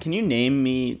you name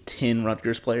me 10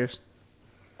 Rutgers players?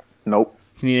 Nope.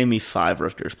 Can you name me 5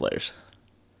 Rutgers players?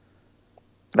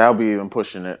 That'll be even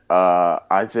pushing it.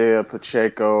 Isaiah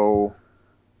Pacheco,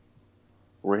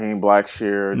 Raheem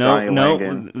Blackshear, No, Johnny no,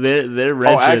 Langan. they're Oh,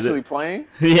 redshirted. actually playing?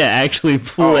 Yeah, actually Oh,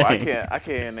 playing. I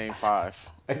can't name five.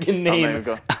 I can I'm not even name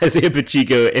go. Isaiah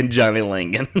Pacheco and Johnny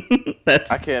Langan.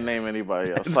 I can't name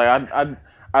anybody else. Like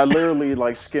I literally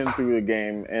like skimmed through the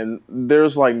game, and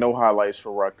there's like no highlights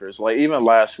for Rutgers. Like even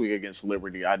last week against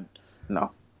Liberty,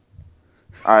 no,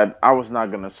 I was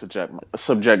not gonna subject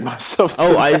myself to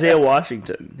Oh, that. Isaiah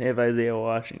Washington. They have Isaiah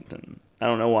Washington. I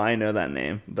don't know why I know that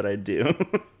name, but I do.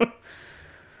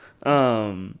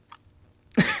 um,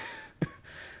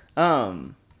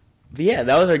 but yeah,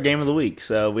 that was our game of the week.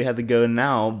 So we had to go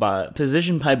now by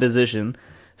position,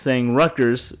 saying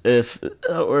Rutgers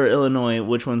or Illinois,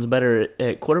 which one's better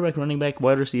at quarterback, running back,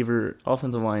 wide receiver,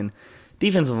 offensive line,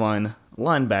 defensive line,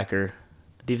 linebacker,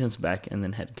 defensive back, and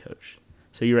then head coach.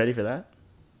 So you ready for that?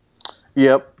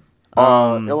 Yep.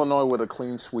 Illinois with a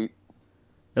clean sweep.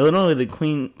 Illinois with a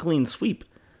clean sweep.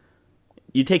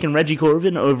 You taking Reggie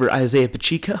Corbin over Isaiah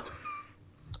Pacheco?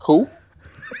 Who?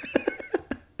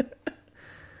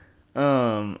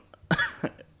 Our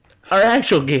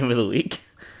actual game of the week,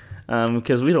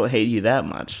 because we don't hate you that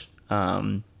much,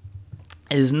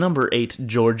 is number 8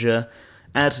 Georgia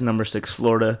at number 6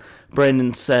 Florida.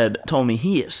 Brandon told me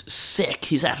he is sick.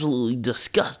 He's absolutely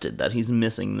disgusted that he's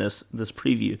missing this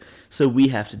preview. So we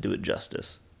have to do it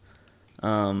justice.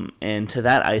 And to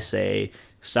that I say,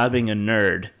 stop being a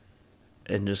nerd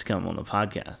and just come on the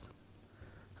podcast.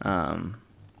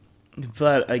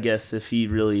 But I guess if he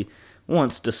really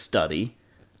wants to study,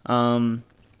 who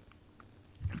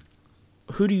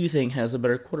do you think has a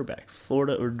better quarterback,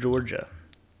 Florida or Georgia?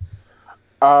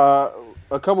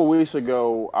 A couple weeks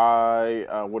ago,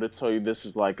 I would have told you this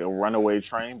is like a runaway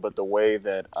train, but the way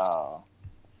that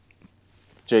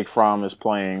Jake Fromm is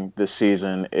playing this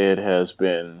season, it has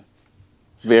been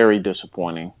very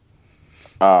disappointing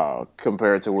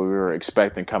compared to what we were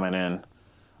expecting coming in.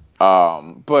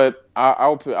 But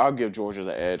I'll give Georgia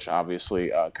the edge.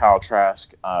 Obviously, Kyle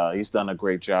Trask, he's done a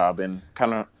great job and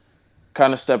kind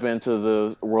of step into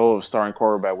the role of starting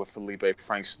quarterback with Felipe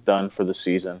Franks done for the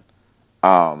season.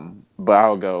 But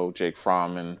I'll go Jake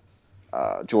Fromm in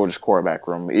Georgia's quarterback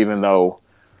room, even though,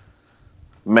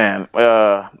 man,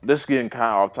 this is getting kind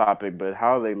of off topic, but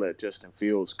how they let Justin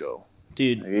Fields go?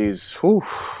 Dude, whew.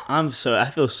 I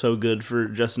feel so good for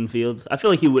Justin Fields. I feel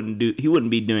like he wouldn't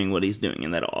be doing what he's doing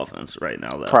in that offense right now,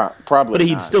 though. Probably, but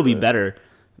he'd still be better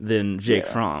than Jake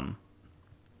Fromm.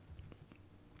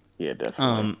 Yeah,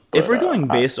 definitely. If we're going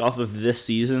based off of this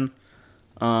season,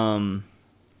 and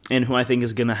who I think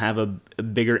is going to have a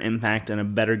bigger impact and a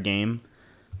better game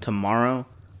tomorrow,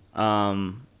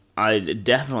 I'm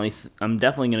definitely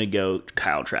going to go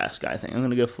Kyle Trask. I think I'm going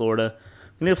to go Florida.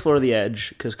 I'm going to go Florida the edge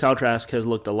because Kyle Trask has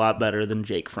looked a lot better than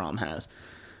Jake Fromm has,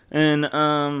 and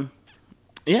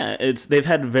they've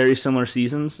had very similar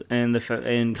seasons, and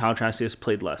Kyle Trask has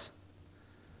played less.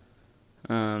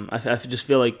 I just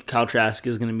feel like Kyle Trask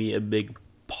is going to be a big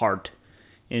part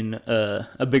in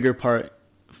a bigger part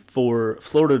for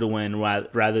Florida to win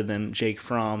rather than Jake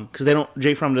Fromm, because they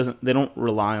don't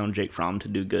rely on Jake Fromm to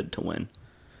do good to win,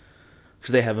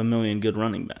 because they have a million good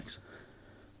running backs.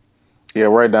 Yeah,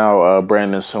 right now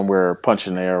Brandon's somewhere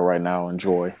punching the air right now.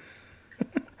 Enjoy.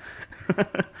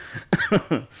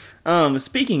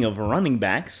 Speaking of running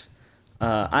backs,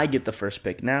 I get the first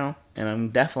pick now, and I'm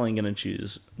definitely going to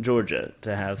choose Georgia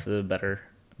to have the better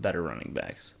running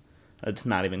backs. It's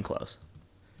not even close.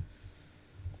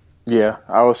 Yeah,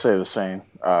 I would say the same.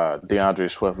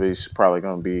 DeAndre Swift is probably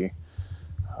going to be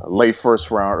a late first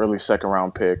round, early second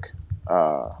round pick.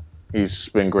 He's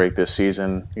been great this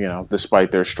season,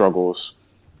 despite their struggles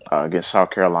against South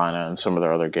Carolina and some of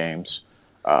their other games.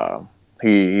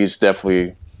 He's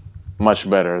definitely much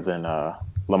better than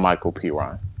LaMichael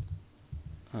Pirine.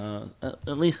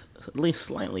 At least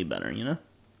slightly better, Yeah,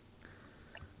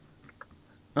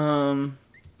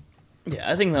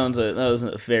 I think that was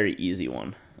a very easy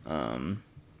one.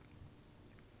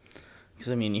 Because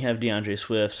you have DeAndre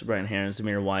Swift, Brian Herron,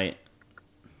 Zamir White.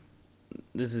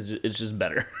 It's just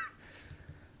better.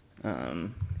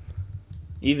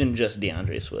 Even just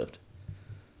DeAndre Swift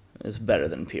is better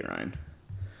than Pirine.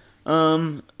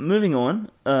 Moving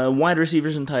on, wide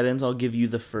receivers and tight ends. I'll give you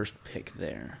the first pick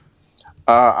there.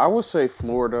 I would say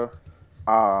Florida.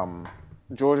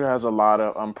 Georgia has a lot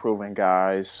of unproven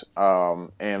guys,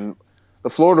 and the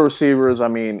Florida receivers,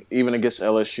 even against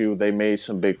LSU, they made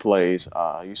some big plays.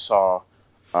 You saw,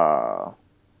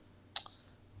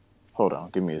 hold on,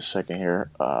 give me a second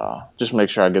here. Just make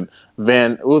sure I get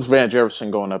it was Van Jefferson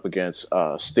going up against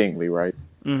Stingley, right?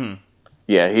 Mm-hmm.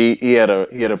 Yeah, he had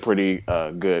a pretty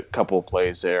good couple of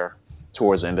plays there.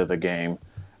 towards the end of the game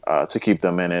to keep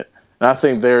them in it. And I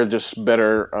think they're just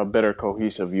a better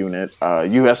cohesive unit.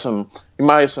 You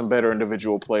might have some better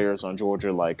individual players on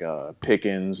Georgia, like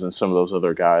Pickens and some of those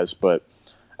other guys. But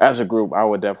as a group, I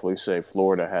would definitely say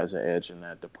Florida has an edge in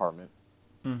that department.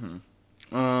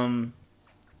 Mm-hmm.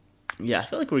 Yeah, I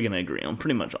feel like we're gonna agree on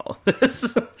pretty much all of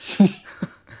this.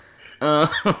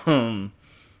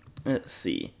 Let's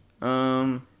see.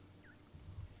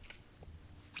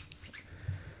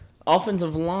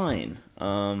 Offensive line.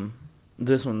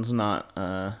 This one's not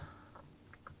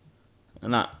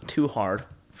too hard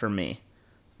for me.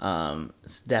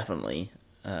 It's definitely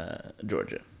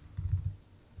Georgia.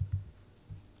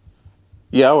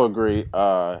 Yeah, I would agree.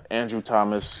 Andrew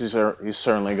Thomas, he's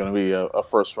certainly going to be a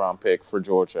first-round pick for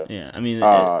Georgia. Yeah, I mean,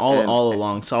 all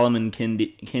along, Solomon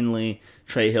Kinley,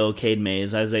 Trey Hill, Cade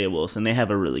Mays, Isaiah Wilson, they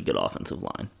have a really good offensive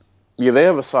line. Yeah, they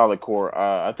have a solid core.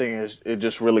 I think it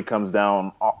just really comes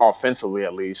down, offensively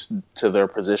at least, to their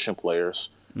position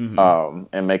players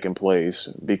and making plays.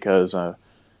 Because, other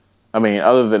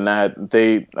than that,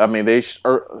 they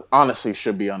honestly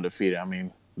should be undefeated. I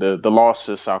mean, the loss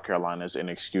to South Carolina is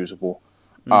inexcusable.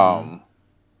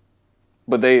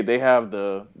 But they have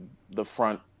the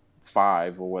front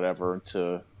five or whatever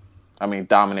to,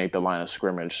 dominate the line of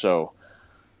scrimmage. So,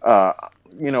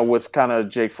 with kind of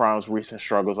Jake Fromm's recent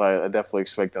struggles, I definitely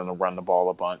expect them to run the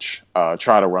ball a bunch,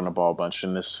 try to run the ball a bunch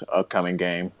in this upcoming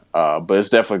game. But it's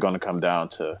definitely going to come down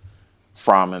to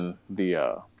Fromm and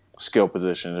the skill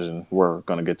positions, and we're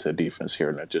going to get to defense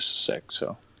here in just a sec.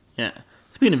 So, yeah.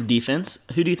 Speaking of defense,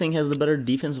 who do you think has the better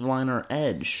defensive line or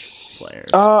edge players?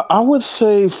 I would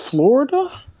say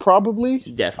Florida, probably.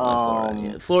 Definitely Florida.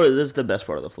 Yeah. Florida, this is the best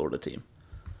part of the Florida team.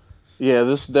 Yeah,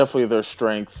 this is definitely their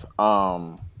strength.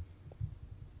 I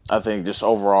think just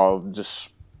overall,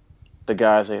 just the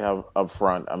guys they have up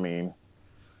front,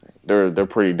 they're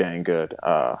pretty dang good.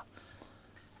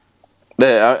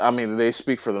 They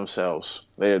speak for themselves.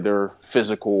 They're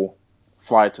physical,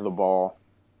 fly to the ball,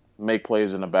 make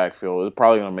plays in the backfield. It's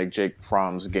probably going to make Jake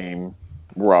Fromm's game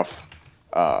rough,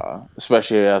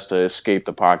 especially if he has to escape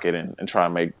the pocket and try to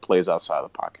make plays outside the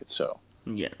pocket. So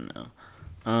yeah,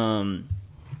 no,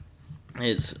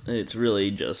 it's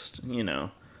really just no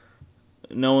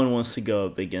one wants to go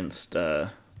up against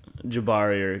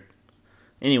Jabari or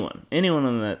anyone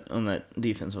on that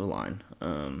defensive line.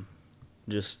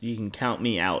 Just you can count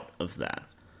me out of that.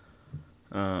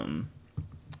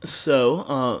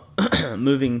 So,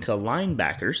 moving to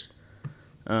linebackers.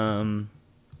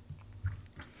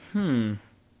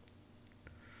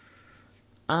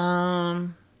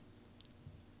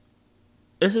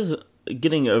 This is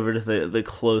getting over to the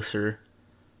closer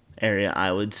area,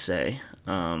 I would say.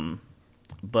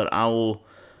 But I will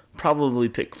probably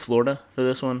pick Florida for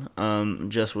this one.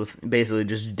 Just with basically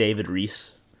just David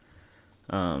Reese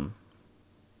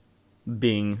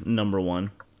being number one.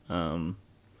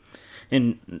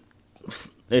 And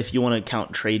if you want to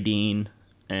count Trey Dean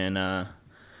and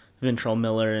Ventrell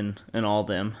Miller and all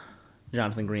them,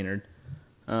 Jonathan Greenard,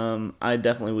 I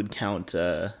definitely would count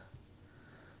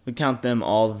them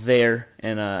all there,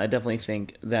 and I definitely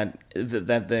think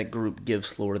that group gives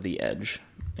Florida the edge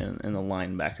in the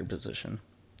linebacker position.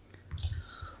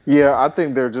 Yeah, I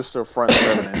think their front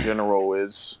seven in general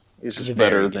is just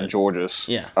better than Georgia's.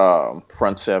 Yeah.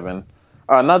 Front seven.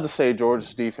 Not to say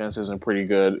Georgia's defense isn't pretty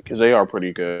good, because they are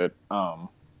pretty good.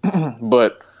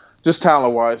 But just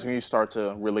talent-wise, when you start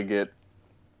to really dig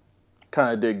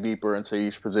deeper into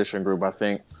each position group, I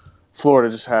think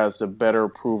Florida just has the better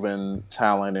proven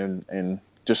talent and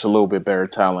just a little bit better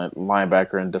talent,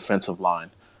 linebacker and defensive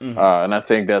line. Mm-hmm. And I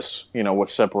think that's, what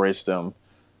separates them,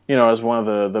 as one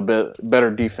of the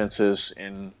better defenses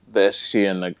in the SEC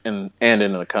and in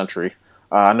the country.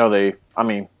 I know they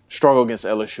struggle against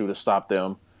LSU to stop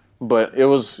them, but it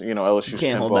was, LSU's can't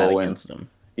tempo. Hold that against them.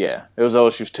 Yeah, it was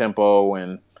LSU's tempo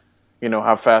and,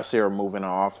 how fast they were moving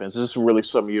on offense. This is really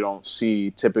something you don't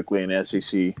see typically in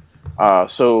SEC.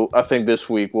 So I think this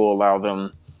week will allow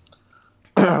them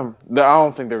I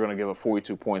don't think they're going to give up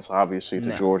 42 points, obviously,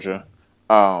 to Georgia.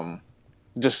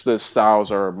 Just the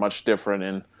styles are much different,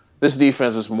 and this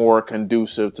defense is more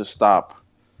conducive to stop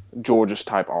Georgia's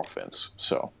type offense.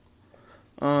 So,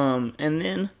 and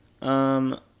then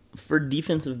for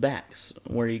defensive backs,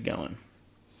 where are you going?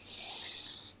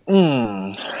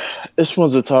 This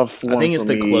one's a tough one. I think it's for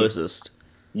the me. Closest.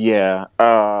 Yeah,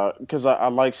 because I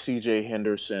like C.J.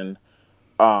 Henderson.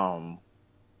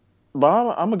 But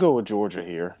I'm going to go with Georgia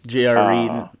here. J.R.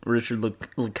 Reed, Richard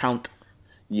LeCount.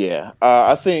 Yeah.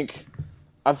 I think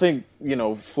I think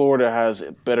Florida has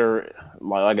better,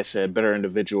 like I said, better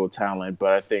individual talent,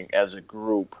 but I think as a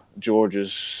group,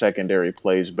 Georgia's secondary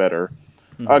plays better.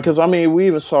 Because I mean, we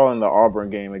even saw in the Auburn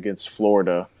game against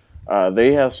Florida,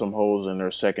 they have some holes in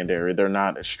their secondary. They're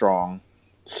not as strong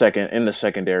in the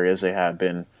secondary as they have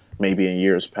been maybe in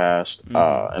years past.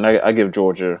 And I give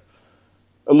Georgia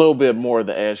a little bit more of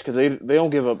the edge because they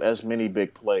don't give up as many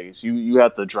big plays. You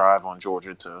have to drive on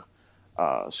Georgia to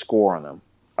score on them.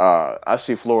 I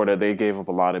see Florida. They gave up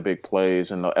a lot of big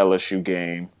plays in the LSU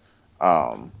game,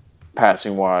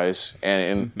 passing wise,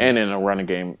 and in a running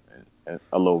game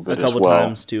a little bit a couple as well.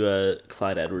 times to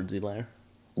Clyde Edwards-Helaire.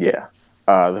 Yeah,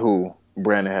 who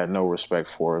Brandon had no respect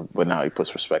for, but now he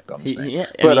puts respect on his name. Yeah,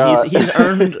 But he's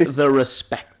earned the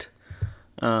respect.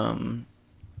 Man,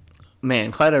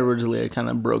 Clyde Edwards-Helaire kind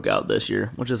of broke out this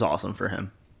year, which is awesome for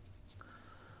him.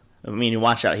 I mean,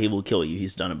 watch out, he will kill you.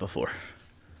 He's done it before.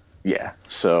 Yeah,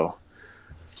 so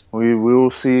we will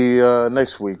see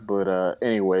next week. But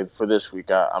anyway, for this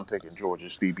week, I'm picking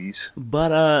Georgia's DBs.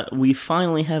 But we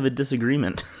finally have a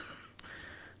disagreement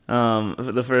for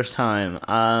the first time.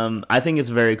 I think it's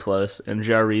very close, and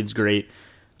Jar Reed's great.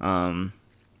 And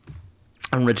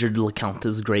Richard LeCounte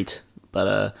is great.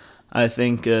 But I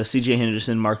think C.J.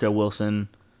 Henderson, Marco Wilson,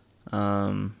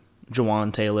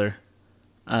 Jawan Taylor,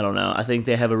 I don't know. I think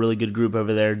they have a really good group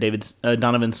over there.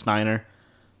 Donovan Steiner.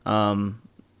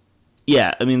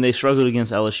 Yeah, I mean, they struggled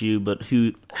against LSU, but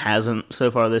who hasn't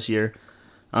so far this year?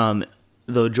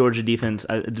 The Georgia defense,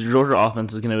 the Georgia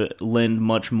offense is going to lend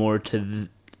much more to the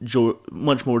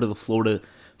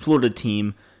Florida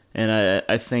team, and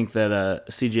I think that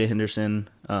C.J. Henderson,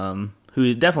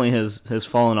 who definitely has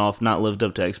fallen off, not lived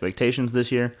up to expectations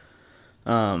this year.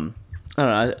 I don't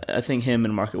know. I think him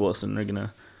and Marco Wilson are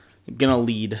gonna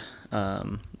lead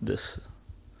this.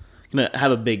 Gonna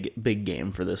have a big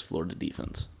game for this Florida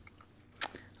defense.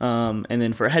 And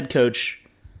then for head coach,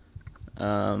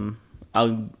 who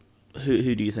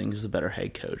do you think is the better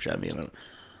head coach? I mean,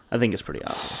 I think it's pretty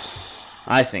obvious.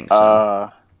 I think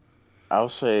so. I'll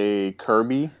say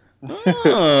Kirby.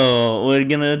 Oh, we're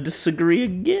gonna disagree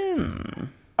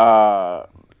again.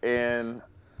 And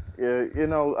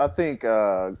I think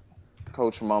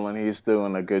Coach Mullen, he's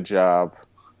doing a good job.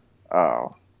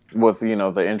 With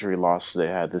the injury losses they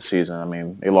had this season. I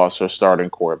mean, they lost their starting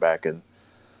quarterback and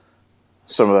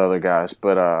some of the other guys,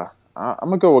 but I'm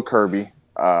gonna go with Kirby.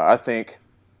 I think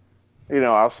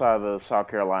outside of the South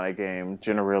Carolina game,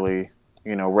 generally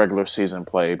regular season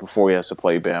play before he has to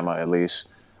play Bama, at least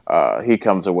he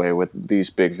comes away with these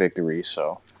big victories.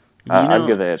 So I'd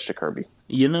give the edge to Kirby.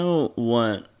 You know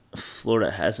what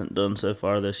Florida hasn't done so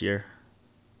far this year?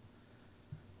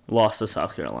 Lost to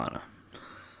South Carolina.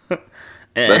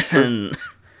 And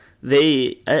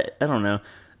I don't know.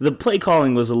 The play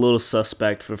calling was a little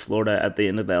suspect for Florida at the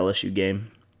end of the LSU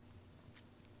game.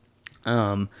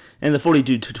 And the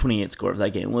 42-28 score of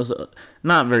that game was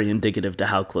not very indicative to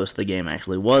how close the game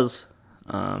actually was.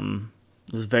 It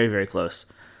was very, very close.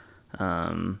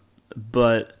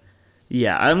 But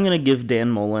yeah, I'm gonna give Dan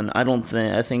Mullen.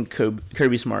 I think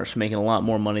Kirby Smart's making a lot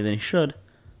more money than he should.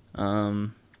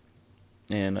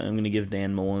 And I'm going to give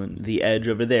Dan Mullen the edge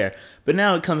over there. But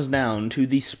now it comes down to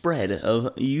the spread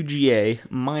of UGA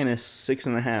minus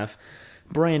 6.5.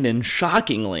 Brandon,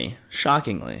 shockingly,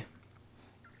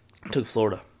 took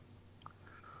Florida.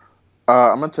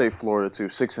 I'm going to take Florida too.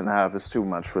 6.5 is too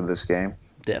much for this game.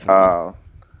 Definitely.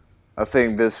 I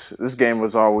think this game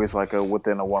was always like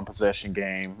within a one-possession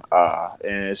game,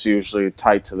 and it's usually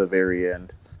tight to the very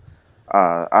end.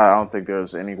 I don't think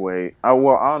there's any way. I'm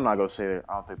not gonna say that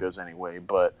I don't think there's any way,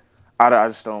 but I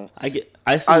just don't.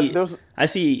 I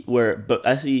see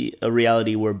a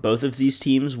reality where both of these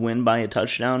teams win by a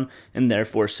touchdown, and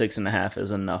therefore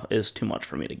 6.5 is too much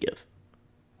for me to give.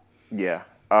 Yeah,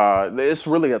 it's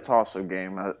really a toss-up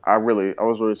game. I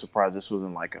was really surprised this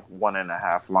wasn't like a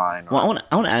 1.5 line. Well, I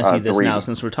want to ask you this 3. now,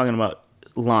 since we're talking about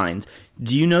lines.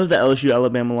 Do you know the LSU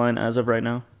Alabama line as of right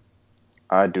now?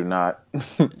 I do not.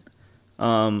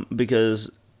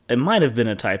 Because it might have been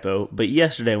a typo, but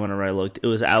yesterday whenever I looked, it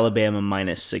was Alabama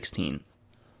minus 16.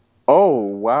 Oh,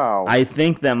 wow. I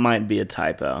think that might be a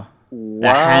typo. Wow.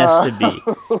 That has to be.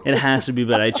 It has to be,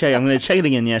 but I'm going to check it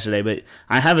again yesterday, but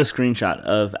I have a screenshot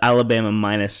of Alabama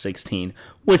minus 16,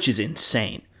 which is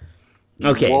insane.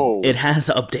 Okay, Whoa. It has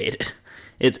updated.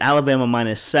 It's Alabama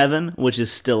minus 7, which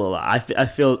is still a lot. I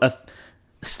feel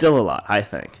still a lot, I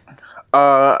think.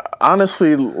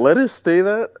 Honestly, let it stay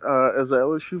that as an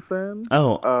LSU fan.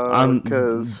 Oh, I'm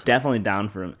definitely down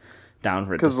for it to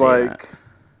because say that.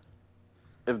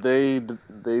 If they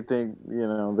think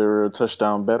they're a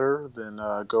touchdown better, then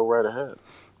go right ahead.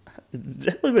 It's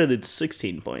definitely better than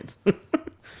 16 points.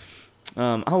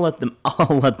 I'll let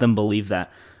them believe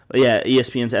that. But yeah,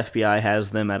 ESPN's FBI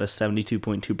has them at a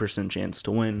 72.2% chance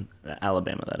to win.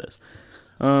 Alabama, that is.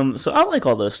 So I like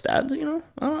all those stats. I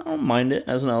don't mind it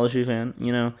as an LSU fan.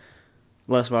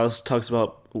 Les Miles talks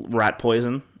about rat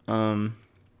poison. The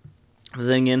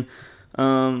thing in,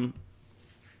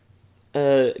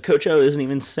 Coach O isn't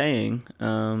even saying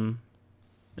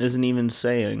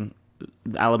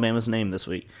Alabama's name this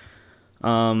week.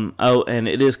 And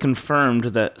it is confirmed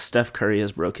that Steph Curry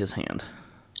has broke his hand.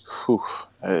 Whew,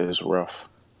 that is rough.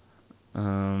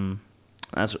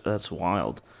 That's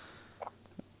wild.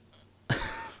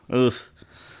 Oof.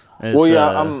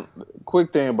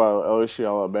 Quick thing about LSU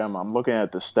Alabama. I'm looking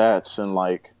at the stats and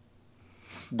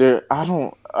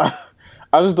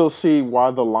I just don't see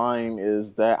why the line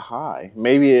is that high.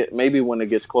 Maybe when it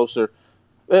gets closer,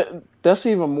 that's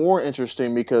even more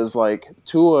interesting because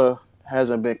Tua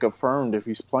hasn't been confirmed if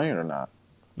he's playing or not.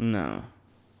 No.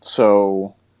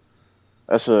 So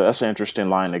that's an interesting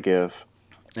line to give.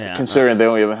 Yeah. Considering they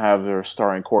don't even have their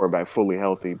starting quarterback fully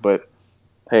healthy, but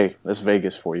hey, that's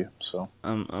Vegas for you. So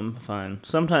I'm fine.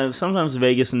 Sometimes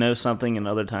Vegas knows something, and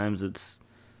other times it's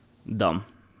dumb.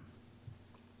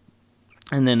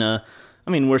 And then,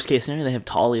 worst case scenario, they have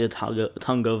Talia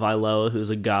Tungo Vailoa, who's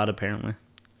a god apparently.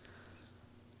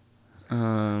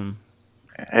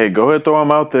 Hey, go ahead, throw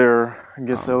him out there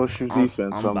against LSU's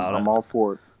defense. I'm all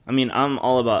for it. I'm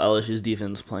all about LSU's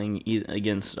defense playing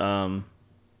against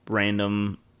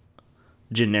random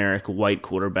generic white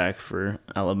quarterback for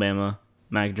Alabama,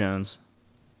 Mac Jones.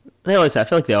 I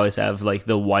feel like they always have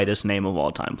the whitest name of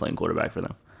all time playing quarterback for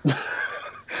them.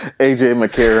 AJ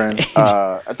McCarron.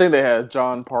 I think they had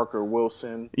John Parker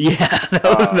Wilson. Yeah,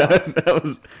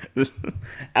 that was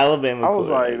Alabama. I was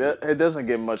it doesn't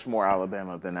get much more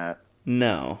Alabama than that.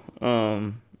 No.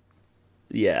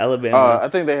 Yeah, Alabama. I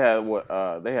think they had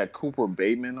they had Cooper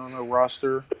Bateman on their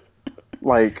roster.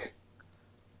 Who?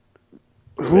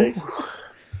 It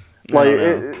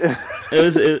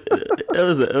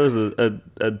was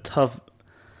a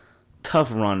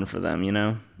tough run for them,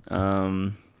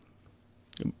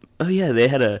 Oh yeah, they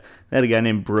had a guy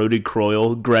named Brody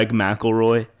Croyle, Greg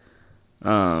McElroy,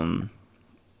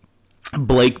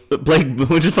 Blake,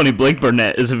 which is funny. Blake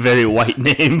Burnett is a very white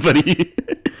name, but he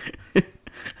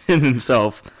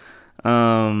himself,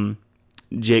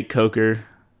 Jake Coker,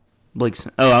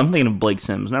 I'm thinking of Blake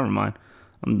Sims. Never mind,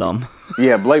 I'm dumb.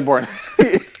 Yeah, Blake Burnett.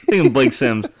 Thinking of Blake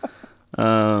Sims,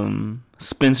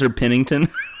 Spencer Pennington.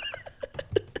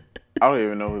 I don't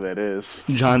even know who that is.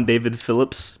 John David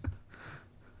Phillips.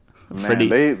 Man,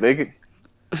 Freddie, they could...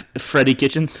 Freddie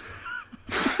Kitchens.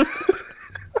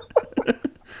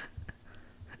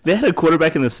 They had a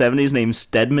quarterback in the 70s named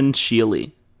Stedman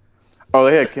Shealy. Oh,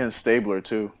 they had Ken Stabler,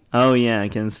 too. Oh, yeah,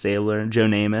 Ken Stabler, Joe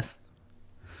Namath,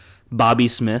 Bobby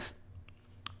Smith.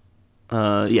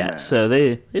 Man. So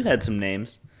they've had some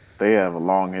names. They have a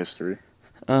long history.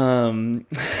 But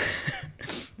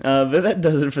that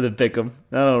does it for the Pick'em.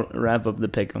 That'll wrap up the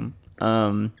Pick'em.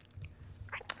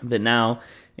 But now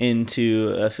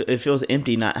into it feels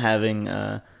empty not having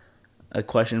a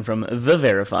question from the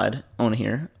verified on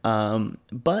here.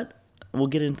 But we'll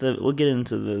get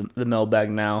into the mailbag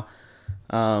now.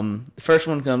 First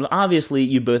one comes. Obviously,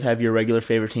 you both have your regular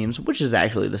favorite teams, which is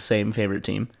actually the same favorite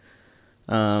team.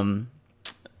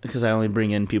 Because I only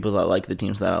bring in people that like the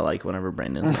teams that I like whenever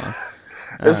Brandon's on.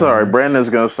 It's all right. Brandon's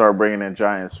gonna start bringing in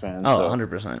Giants fans. Oh,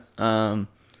 100%.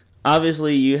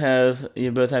 Obviously, you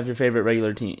both have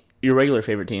your regular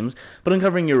favorite teams, but in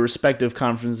covering your respective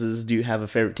conferences, do you have a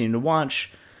favorite team to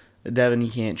watch? Devin,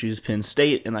 you can't choose Penn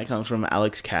State, and that comes from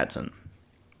Alex Katzen.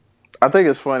 I think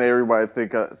it's funny. Everybody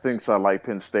thinks I like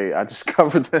Penn State. I just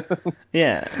covered them.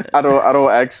 Yeah. I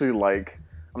don't actually like.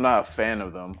 I'm not a fan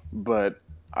of them, but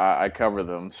I cover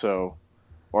them. So,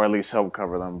 or at least help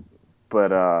cover them.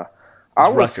 But I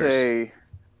would say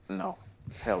no.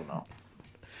 Hell no.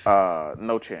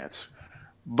 No chance.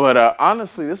 But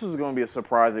honestly, this is going to be a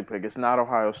surprising pick. It's not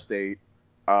Ohio State.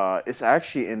 It's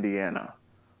actually Indiana.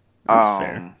 That's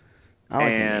fair. I like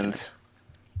and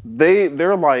Indiana.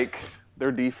 They're like,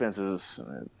 their defense is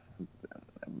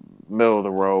middle of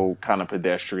the road, kind of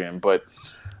pedestrian, but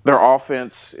their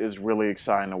offense is really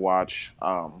exciting to watch.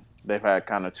 They've had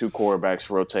kind of two quarterbacks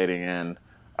rotating in.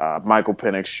 Michael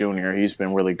Penix Jr., he's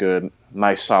been really good.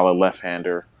 Nice, solid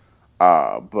left-hander.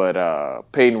 But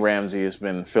Peyton Ramsey has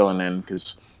been filling in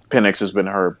because Penix has been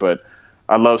hurt. But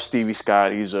I love Stevie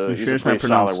Scott. He's a pretty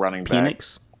solid running back.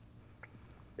 Penix?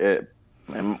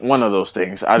 One of those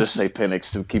things. I just say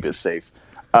Penix to keep it safe.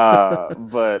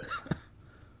 But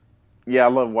Yeah, I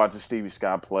love watching Stevie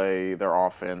Scott play their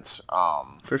offense.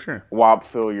 For sure. Whop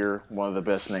Phillier, one of the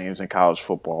best names in college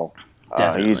football.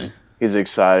 Definitely. He's an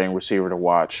exciting receiver to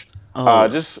watch. Oh, I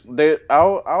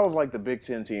would like the Big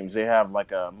Ten teams. They have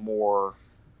like a more,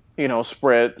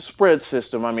 spread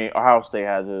system. I mean, Ohio State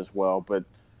has it as well, but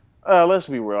let's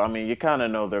be real. I mean, you kind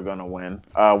of know they're going to win.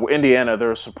 Indiana,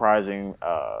 they're surprising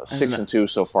 6-2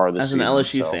 so far this season. As an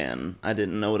LSU fan, I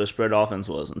didn't know what a spread offense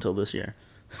was until this year.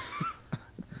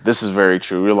 This is very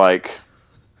true.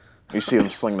 You see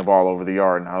them sling the ball over the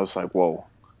yard, and I was like, whoa,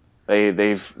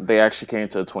 they actually came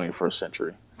to the 21st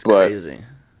century. It's crazy.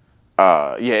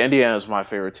 Yeah, Indiana is my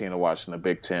favorite team to watch in the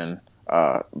Big Ten,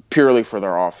 purely for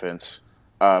their offense.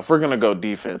 If we're gonna go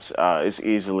defense, it's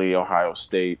easily Ohio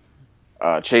State.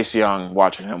 Chase Young,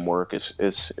 watching him work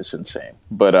is insane.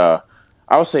 But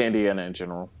I would say Indiana in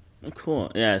general.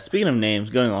 Cool. Yeah. Speaking of names,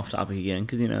 going off topic again,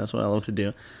 because that's what I love to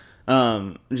do.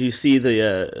 Did you see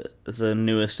the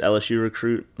newest LSU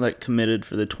recruit committed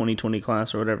for the 2020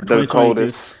 class or whatever?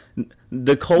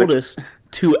 The coldest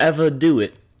to ever do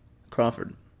it,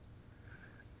 Crawford.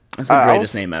 That's the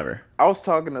greatest name ever. I was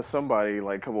talking to somebody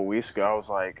a couple of weeks ago. I was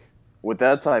like, with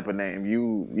that type of name,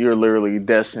 you're literally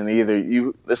destined.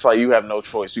 It's like you have no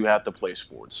choice. You have to play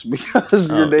sports because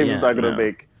your name is not going to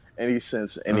make any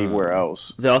sense anywhere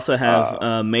else. They also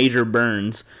have Major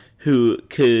Burns, who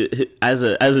could, as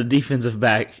a defensive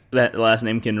back, that last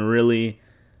name can really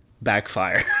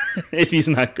backfire if he's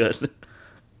not good.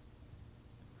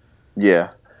 Yeah,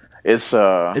 it's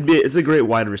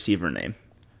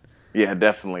Yeah,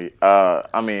 definitely.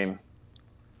 I mean,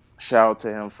 shout out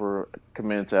to him for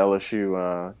committing to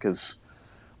LSU because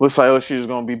looks like LSU is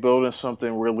going to be building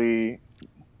something really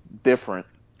different.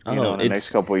 In the next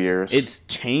couple of years. It's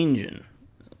changing.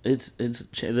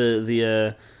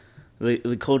 The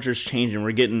culture's changing.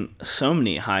 We're getting so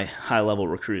many high level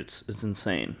recruits. It's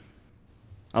insane.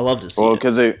 I love to see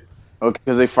it.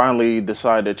 Because they finally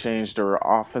decided to change their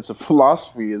offensive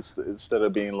philosophy instead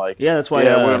of being like, that's why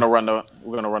we're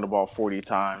gonna run the ball 40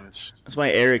 times. That's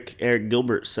why Eric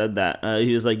Gilbert said that.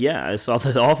 He was like, I saw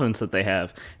the offense that they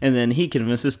have, and then he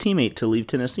convinced his teammate to leave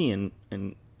Tennessee and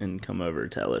come over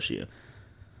to LSU.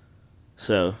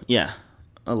 So yeah,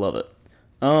 I love it.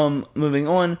 Moving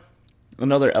on,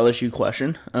 another LSU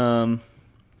question. That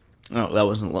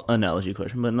wasn't an LSU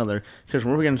question, but another because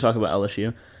we're going to talk about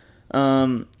LSU.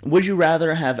 Would you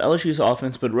rather have LSU's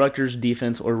offense but Rutgers'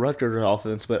 defense, or Rutgers'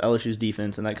 offense but LSU's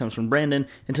defense? And that comes from Brandon.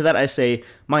 And to that I say,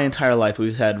 my entire life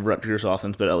we've had Rutgers'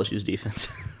 offense but LSU's defense.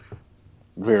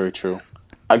 Very true.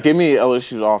 Give me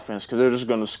LSU's offense because they're just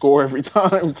going to score every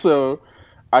time. So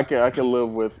I can live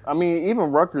with. I mean,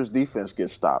 even Rutgers' defense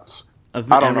gets stops. I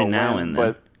don't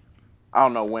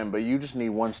know when, but you just need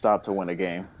one stop to win a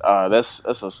game. That's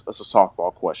a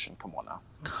softball question. Come on now.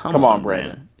 Come on,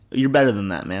 Brandon. You're better than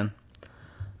that, man.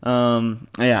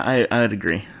 I'd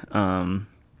agree.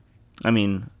 I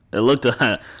mean, it looked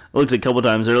a couple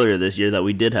times earlier this year that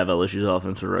we did have LSU's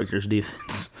offense for Rutgers'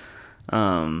 defense.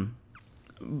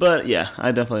 But yeah,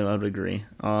 I definitely would agree.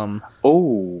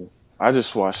 I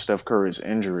just watched Steph Curry's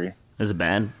injury. Is it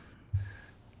bad?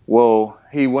 Well,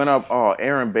 he went up. Oh,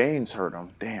 Aaron Baines hurt him.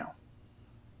 Damn.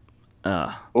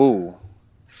 Okay,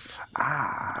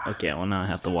 well now I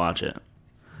have to watch it.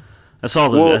 I saw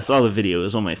the video. It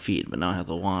was on my feed, but now I have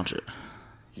to watch it.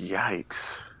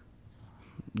 Yikes!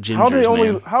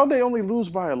 Gingers, How'd they only lose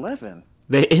by 11?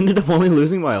 They ended up only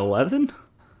losing by 11.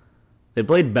 They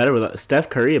played better without Steph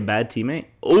Curry, a bad teammate.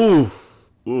 Oof,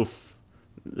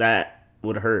 that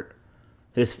would hurt.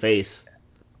 His face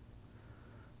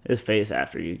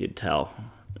after, you could tell.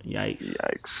 Yikes.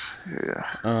 Yeah.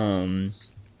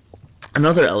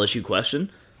 Another LSU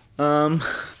question.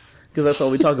 Because that's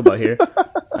all we talk about here.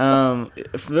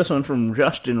 This one from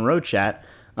Justin Rochat.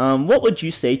 What would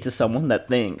you say to someone that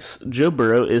thinks Joe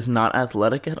Burrow is not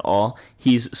athletic at all?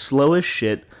 He's slow as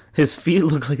shit. His feet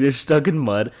look like they're stuck in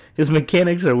mud. His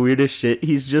mechanics are weird as shit.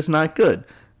 He's just not good.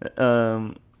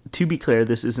 To be clear,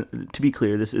 this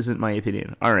isn't my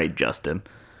opinion. All right, Justin.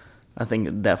 I think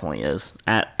it definitely is.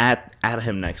 At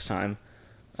him next time.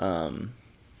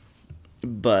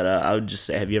 But I would just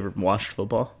say, have you ever watched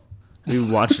football?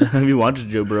 Have you watched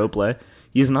Joe Burrow play?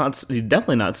 He's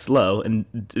definitely not slow and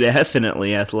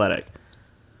definitely athletic.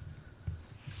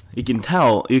 You could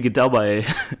tell by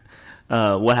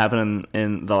what happened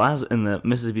in the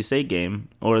Mississippi State game,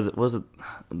 or was it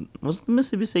the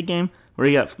Mississippi State game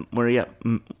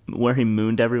where he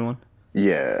mooned everyone?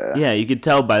 Yeah. Yeah, you could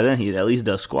tell by then he at least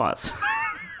does squats.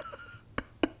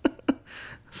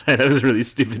 Sorry, that was a really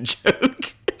stupid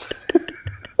joke.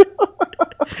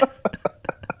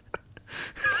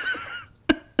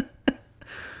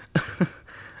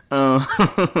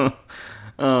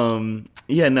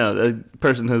 Yeah, no, the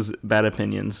person has bad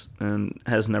opinions and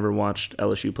has never watched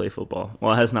LSU play football.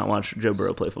 Well, has not watched Joe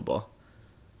Burrow play football.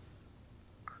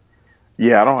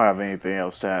 Yeah, I don't have anything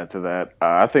else to add to that.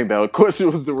 I think that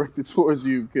question was directed towards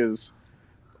you because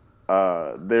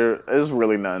there is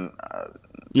really none.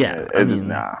 Yeah, I mean,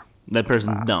 Nah. that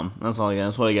person's dumb. That's all.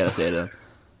 That's what I gotta say to them.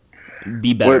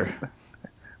 Be What, better.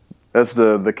 that's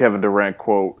the Kevin Durant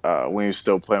quote when he's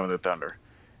still playing with the Thunder.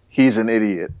 He's an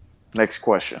idiot. Next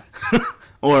question.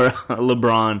 Or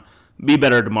LeBron, be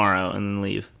better tomorrow and then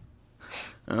leave.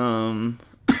 A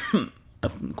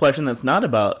question that's not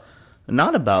about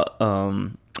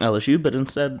LSU, but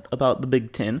instead about the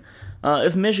Big Ten.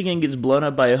 If Michigan gets blown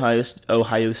up by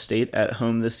Ohio State at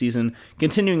home this season,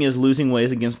 continuing his losing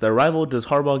ways against their rival, does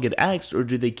Harbaugh get axed or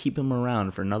do they keep him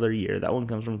around for another year? That one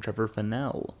comes from Trevor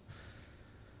Fennell.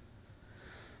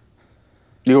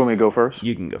 You want me to go first?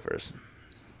 You can go first.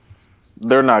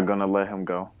 They're not gonna let him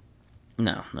go.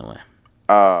 No way.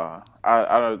 I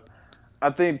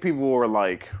think people were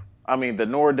like, I mean, the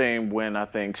Notre Dame win, I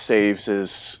think, saves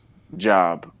his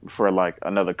job for like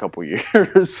another couple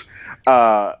years.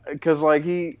 Because like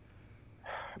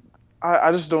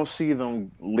I just don't see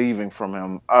them leaving from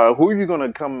him. Who are you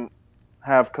gonna come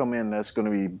in that's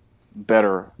gonna be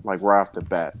better like right off the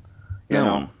bat? You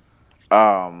know.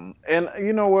 And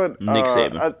you know what? Nick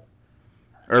Saban.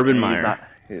 Urban Meyer.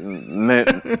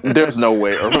 There's no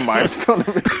way Urban Meyer's going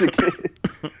to Michigan.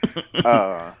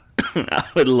 I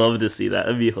would love to see that.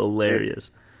 That'd be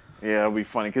hilarious. Yeah, it'd be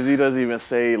funny because he doesn't even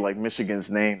say like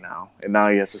Michigan's name now, and now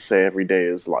he has to say every day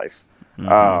of his life.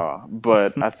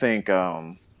 But I think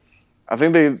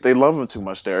they love him too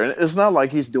much there, and it's not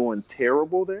like he's doing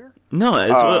terrible there. No,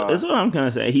 that's what I'm gonna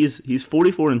say. He's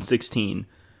 44-16.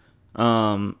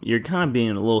 You're kind of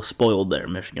being a little spoiled there,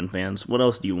 Michigan fans. What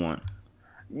else do you want?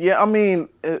 Yeah, I mean,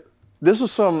 this is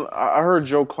some. I heard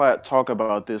Joe Klatt talk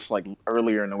about this like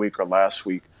earlier in the week or last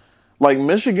week. Like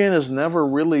Michigan has never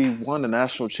really won a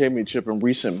national championship in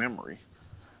recent memory.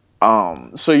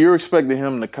 So you're expecting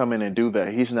him to come in and do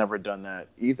that. He's never done that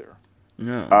either.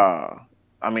 No.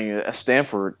 I mean, at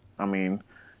Stanford, I mean,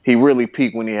 he really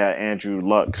peaked when he had Andrew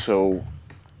Luck. So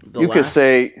could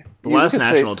say the last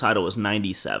national title was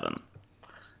 97.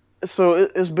 So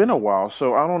it's been a while.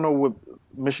 So I don't know what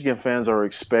Michigan fans are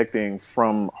expecting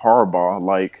from Harbaugh.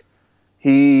 Like,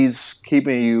 he's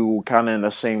keeping you kind of in the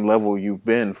same level you've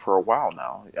been for a while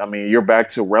now. I mean, you're back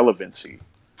to relevancy.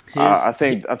 I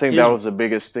think that was the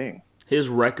biggest thing. His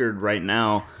record right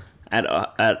now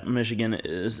at Michigan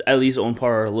is at least on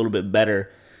par or a little bit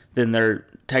better than their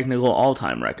technical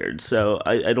all-time record. So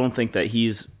I don't think that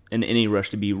he's in any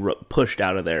rush to be pushed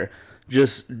out of there.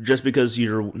 Just because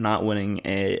you're not winning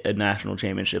a national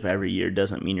championship every year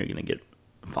doesn't mean you're going to get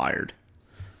fired.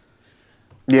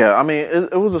 Yeah, I mean,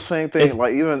 it was the same thing.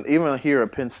 Like even here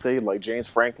at Penn State, like James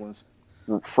Franklin,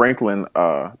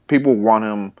 people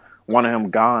wanted him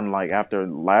gone like after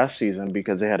last season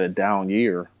because they had a down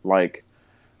year. Like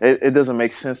it doesn't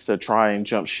make sense to try and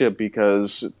jump ship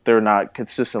because they're not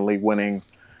consistently winning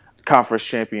conference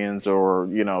champions, or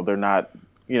they're not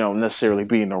necessarily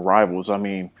beating the rivals. I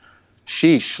mean,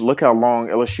 sheesh, look how long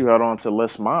LSU had on to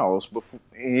Les Miles before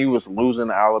he was losing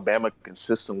to Alabama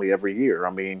consistently every year. I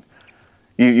mean,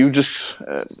 you just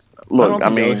look. I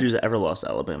don't think LSU's ever lost to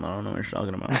Alabama. I don't know what you're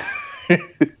talking about.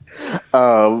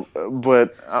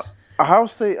 But Ohio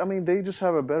State, I mean, they just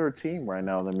have a better team right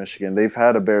now than Michigan. They've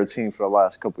had a better team for the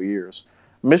last couple of years.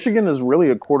 Michigan is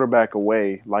really a quarterback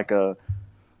away, like a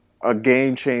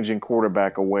game-changing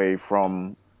quarterback away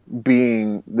from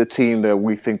being the team that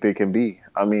we think they can be.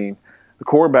 I mean, the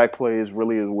quarterback play is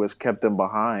really what's kept them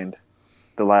behind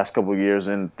the last couple of years,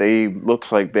 and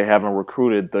looks like they haven't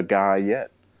recruited the guy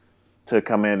yet to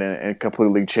come in and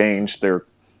completely change their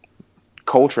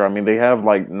culture. I mean,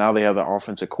 now they have the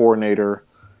offensive coordinator,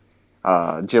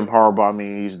 Jim Harbaugh. I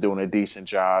mean, he's doing a decent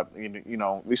job.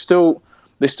 They still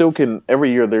can.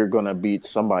 Every year they're going to beat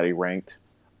somebody ranked.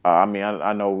 I mean,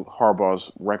 I know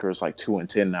Harbaugh's record is like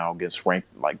 2-10 now against ranked,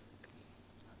 like,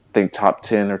 I think top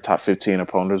 10 or top 15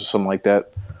 opponents or something like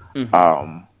that.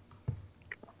 Mm-hmm.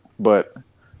 But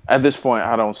at this point,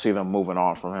 I don't see them moving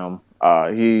on from him.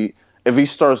 If he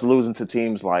starts losing to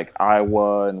teams like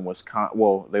Iowa and Wisconsin,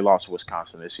 well, they lost to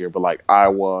Wisconsin this year, but like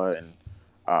Iowa and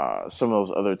some of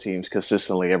those other teams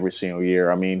consistently every single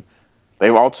year. I mean,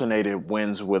 they've alternated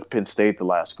wins with Penn State the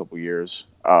last couple of years.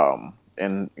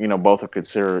 And, both are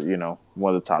considered,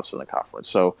 one of the tops in the conference.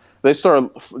 So they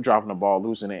start dropping the ball,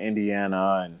 losing to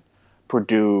Indiana and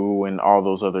Purdue and all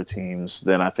those other teams,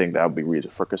 then I think that would be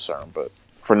reason for concern. But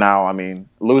for now, I mean,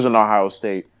 losing Ohio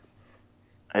State,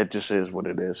 it just is what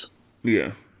it is.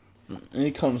 Yeah.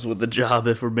 It comes with the job,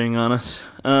 if we're being honest.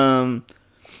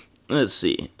 Let's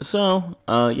see. So,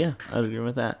 yeah, I'd agree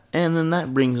with that. And then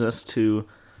that brings us to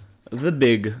the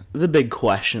big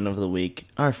question of the week.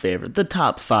 Our favorite, the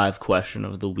top 5 question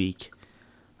of the week.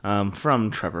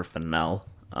 From Trevor Fennell.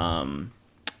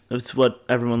 It's what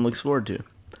everyone looks forward to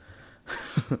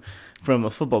from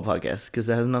a football podcast, because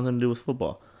it has nothing to do with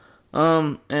football.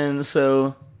 And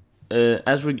so,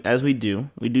 as we do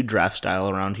draft style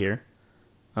around here.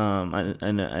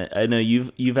 I know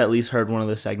you've at least heard one of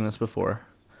the segments before.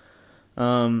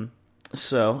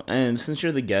 So, and since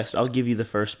you're the guest, I'll give you the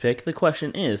first pick. The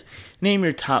question is, name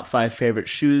your top 5 favorite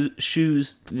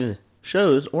shows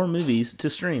or movies to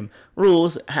stream.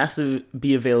 Rules: has to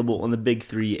be available on the big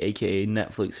 3, aka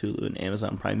Netflix, Hulu, and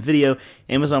Amazon Prime Video.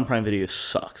 Amazon Prime Video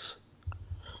sucks.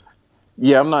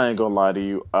 Yeah, I'm not even gonna lie to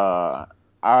you.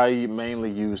 I mainly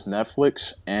use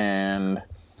Netflix, and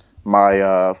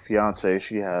my fiance,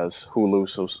 she has Hulu,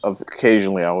 so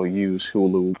occasionally I will use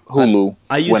Hulu.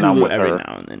 I use when Hulu I'm with every her.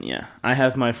 now and then. Yeah, I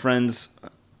have my friend's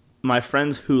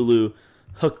Hulu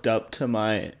hooked up to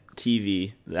my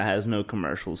TV that has no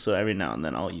commercials, so every now and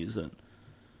then I'll use it.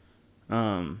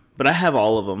 But I have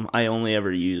all of them. I only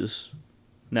ever use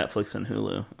Netflix and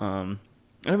Hulu.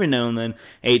 Every now and then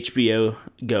HBO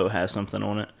Go has something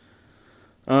on it.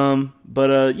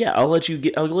 But yeah, I'll let you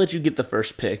get the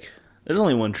first pick. There's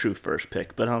only one true first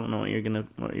pick, but I don't know what you're gonna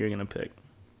pick.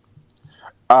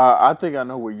 I think I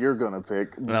know what you're gonna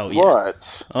pick, Oh,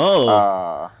 but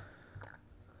yeah.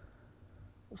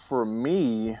 for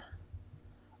me,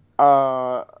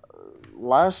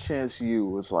 Last Chance U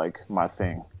was like my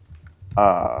thing.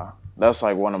 That's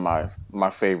like one of my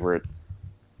favorite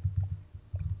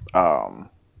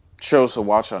shows to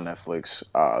watch on Netflix.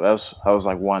 That was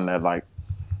like one that, like,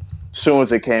 soon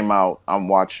as it came out, I'm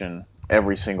watching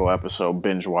every single episode,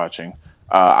 binge watching.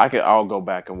 I'll go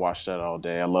back and watch that all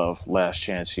day. I love Last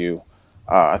Chance U.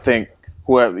 I think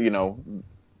whoever, the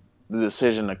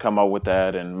decision to come up with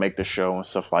that and make the show and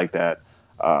stuff like that,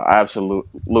 I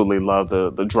absolutely love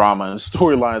the drama and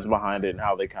storylines behind it and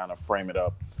how they kind of frame it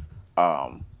up.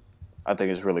 I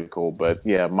think it's really cool. But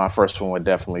yeah, my first one would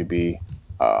definitely be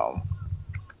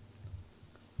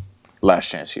Last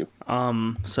Chance U.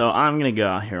 So I'm gonna go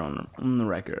out here on the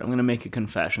record. I'm gonna make a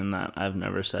confession that I've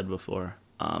never said before.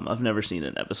 I've never seen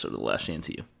an episode of Last Chance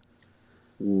U.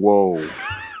 Whoa.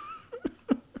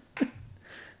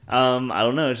 I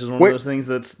don't know. It's just one of those things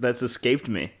that's escaped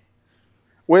me.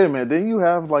 Wait a minute. Didn't you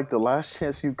have like the Last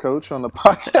Chance U coach on the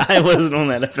podcast? I wasn't on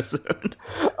that episode.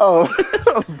 Oh,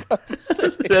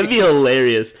 That'd be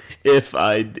hilarious if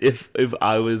I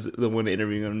was the one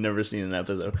interviewing. I've never seen an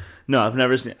episode. No,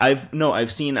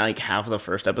 I've seen like half of the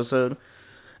first episode,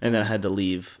 and then I had to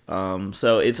leave.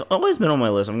 So it's always been on my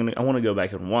list. I want to go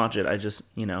back and watch it. I just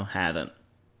haven't.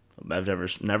 I've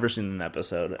never seen an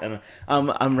episode, and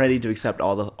I'm ready to accept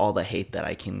all the hate that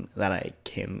I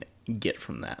can get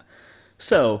from that.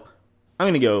 So I'm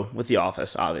gonna go with The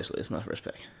Office. Obviously, it's my first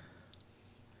pick.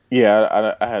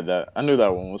 yeah, I had that. I knew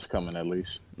that one was coming at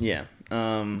least. Yeah.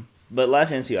 But Last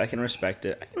Chance U, I can respect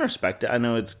it. I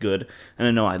know it's good, and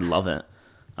I know I love it.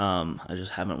 I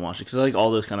just haven't watched it because I like all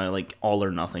those kind of like All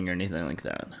or Nothing or anything like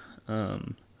that.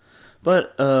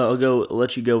 But I'll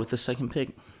let you go with the second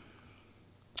pick.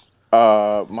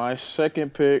 My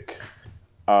second pick.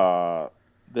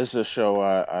 This is a show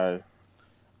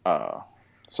I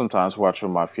sometimes watch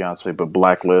with my fiance, but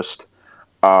Blacklist.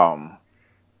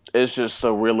 It's just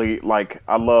a really, like,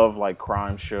 I love like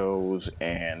crime shows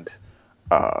and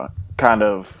kind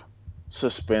of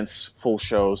suspenseful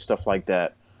shows, stuff like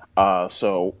that.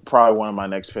 So probably one of my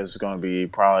next picks is going to be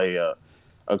probably a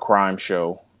crime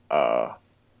show.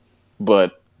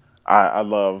 But I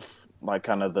love like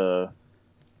kind of the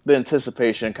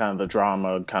anticipation, kind of the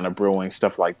drama, kind of brewing,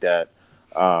 stuff like that.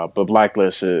 But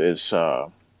Blacklist is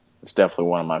it's definitely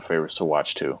one of my favorites to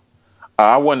watch too.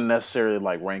 I wouldn't necessarily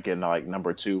like rank it like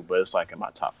number 2, but it's like in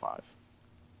my top 5.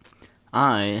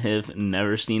 I have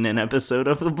never seen an episode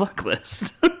of The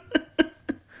Blacklist.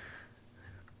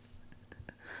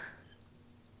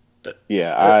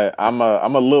 Yeah, I'm a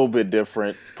little bit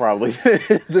different, probably.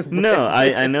 No,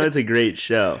 I know it's a great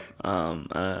show.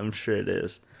 I'm sure it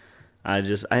is. I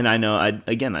know I'd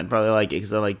probably like it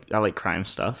because I like crime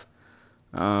stuff.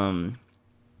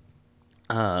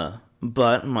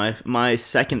 But my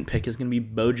second pick is gonna be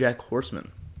BoJack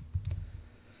Horseman.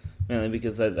 Mainly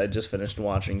because I just finished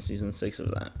watching season 6 of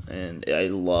that, and I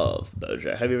love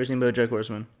BoJack. Have you ever seen BoJack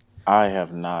Horseman? I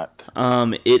have not.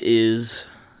 It is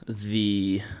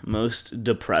the most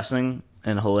depressing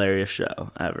and hilarious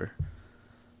show ever.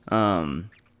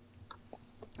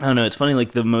 I don't know. It's funny.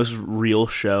 Like the most real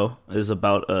show is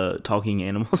about talking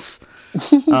animals.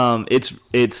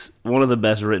 It's one of the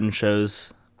best written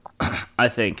shows, I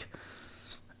think.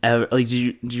 Ever. Like,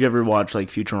 did you ever watch like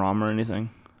Futurama or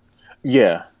anything?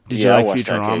 Yeah. Did yeah, you like I watch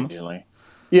that Futurama? occasionally.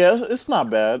 Yeah, it's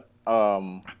not bad.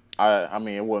 I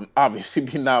mean, it wouldn't obviously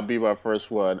not be my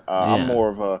first one. I'm Yeah. more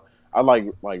of a I like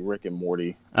Rick and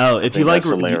Morty. Oh, I think that's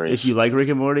hilarious. if you like Rick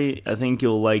and Morty, I think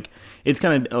you'll like. It's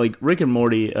kind of like Rick and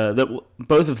Morty.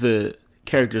 Both of the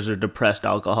characters are depressed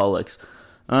alcoholics.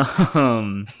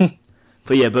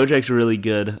 But yeah, BoJack's really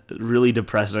good, really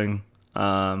depressing.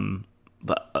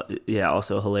 But yeah,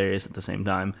 also hilarious at the same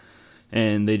time.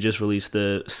 And they just released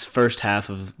the first half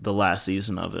of the last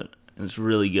season of it. And it's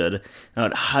really good. I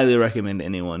would highly recommend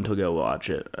anyone to go watch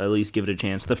it, or at least give it a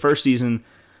chance. The first season,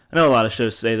 I know a lot of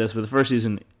shows say this, but the first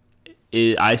season,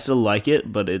 I still like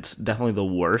it, but it's definitely the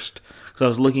worst. So I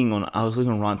was looking on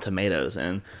Rotten Tomatoes,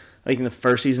 and like in the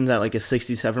first season's at like a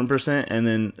 67%, and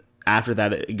then after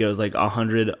that it goes like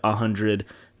 100,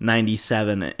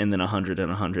 197, and then 100 and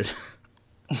 100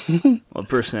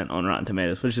 percent on Rotten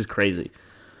Tomatoes, which is crazy.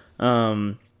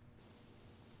 But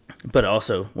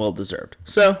also well deserved.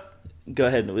 So go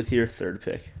ahead with your third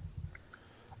pick.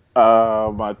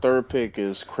 My third pick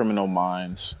is Criminal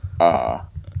Minds. The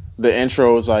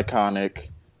intro is iconic.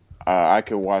 I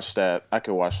could watch that. I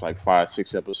could watch like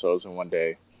 5-6 episodes in one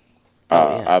day.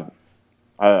 Yeah.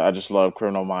 I just love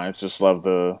Criminal Minds. Just love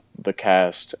the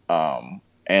cast.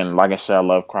 And like I said, I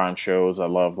love crime shows. I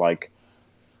love like,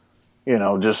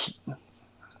 just.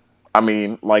 I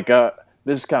mean, like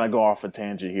this is kind of go off a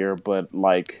tangent here, but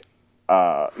like,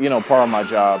 part of my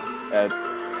job at.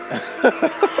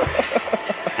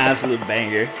 Absolute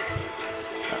banger.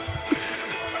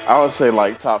 I would say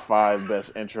like top 5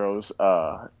 best intros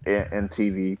in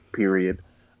TV period.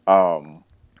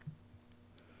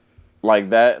 Like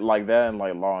that and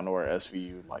like Law and Order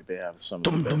SVU, like they have some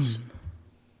of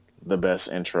the best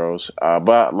intros.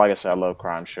 But like I said, I love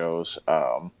crime shows.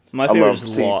 My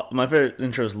favorite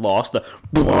intro is Lost,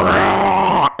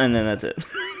 and then that's it.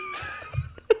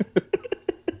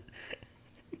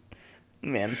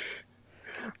 Man.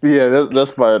 Yeah,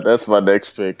 that's my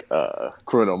next pick.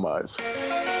 Criminal Minds.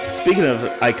 Speaking of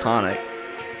iconic,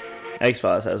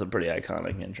 X-Files has a pretty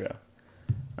iconic intro.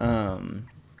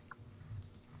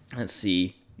 Let's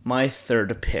see. My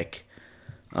third pick.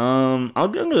 I'm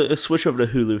going to switch over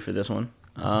to Hulu for this one.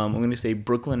 I'm going to say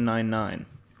Brooklyn Nine-Nine.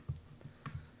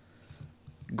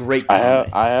 Great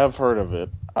comedy. I have heard of it.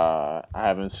 I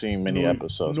haven't seen many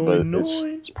episodes, but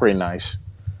it's pretty nice.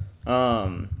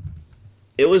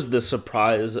 It was the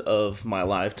surprise of my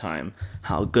lifetime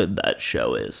how good that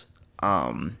show is.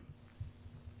 So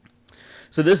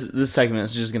this segment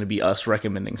is just going to be us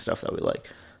recommending stuff that we like.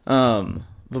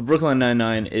 But Brooklyn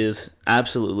Nine-Nine is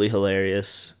absolutely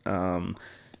hilarious.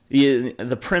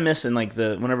 The premise and like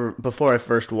before I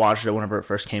first watched it, whenever it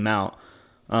first came out,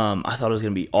 I thought it was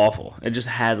going to be awful. It just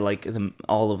had like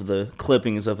all of the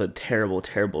clippings of a terrible,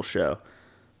 terrible show.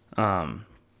 But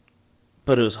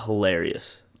it was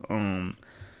hilarious.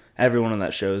 Everyone on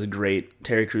that show is great.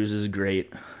 Terry Crews is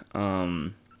great.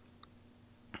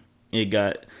 It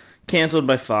got canceled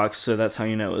by Fox, so that's how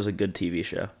you know it was a good TV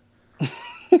show.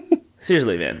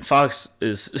 Seriously, man, Fox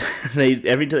is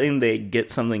every time they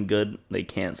get something good, they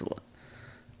cancel it.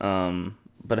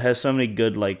 But it has so many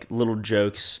good like little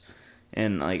jokes,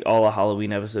 and like all the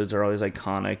Halloween episodes are always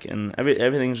iconic, and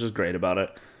everything's just great about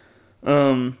it.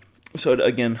 So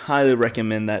again, highly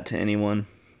recommend that to anyone.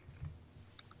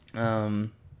 Yeah.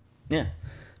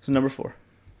 So number 4.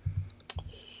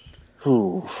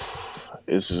 Ooh,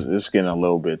 it's getting a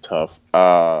little bit tough.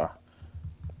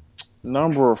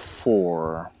 Number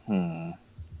 4.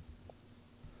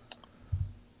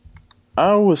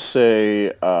 I would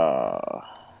say.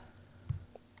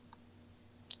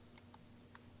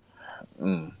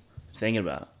 Thinking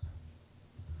about it.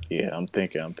 Yeah, I'm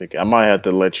thinking. I might have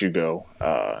to let you go.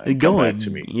 Come back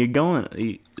to me.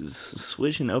 You're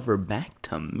switching over back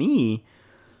to me.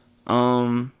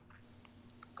 Well,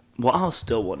 I'll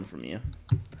steal one from you.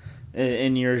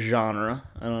 In your genre,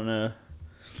 I don't know.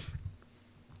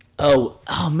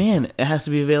 Oh man, it has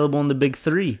to be available in the big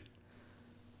 3.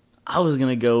 I was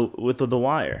gonna go with The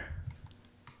Wire.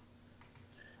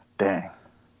 Dang.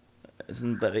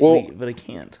 But I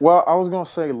can't. Well, I was gonna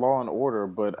say Law and Order,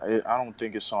 but I don't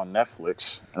think it's on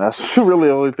Netflix. And that's really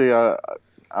the only thing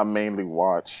I mainly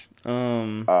watch.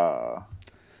 Man,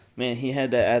 he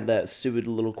had to add that stupid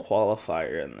little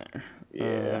qualifier in there.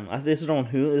 Yeah. This is on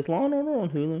Hulu. Is Law and Order on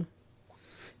Hulu?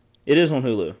 It is on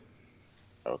Hulu.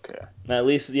 Okay. At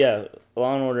least, yeah.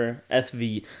 Law and Order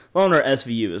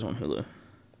SVU is on Hulu.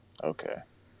 Okay.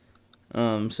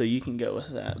 So you can go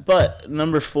with that. But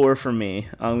number 4 for me,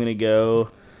 I'm gonna go.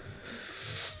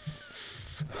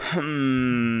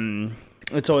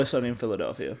 It's Always Sunny in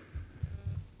Philadelphia.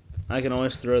 I can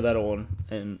always throw that on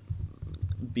and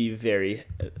be very,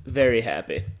 very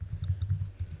happy.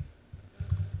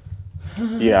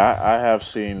 Yeah, I have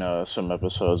seen some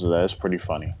episodes of that. It's pretty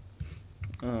funny.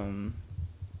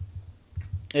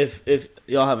 If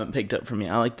y'all haven't picked up from me,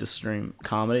 I like to stream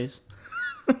comedies.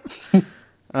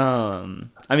 I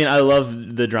mean, I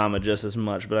love the drama just as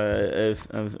much, but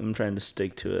I'm trying to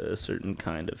stick to a certain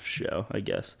kind of show, I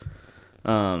guess.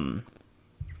 I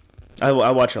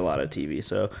watch a lot of TV,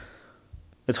 so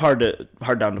it's hard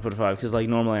down to put 5 because like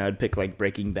normally I'd pick like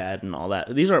Breaking Bad and all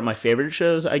that. These aren't my favorite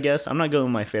shows, I guess. I'm not going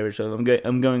with my favorite shows.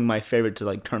 I'm going my favorite to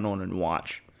like turn on and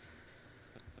watch.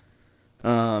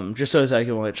 Just so as I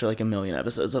can watch like a million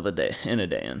episodes of a day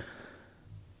in.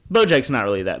 BoJack's not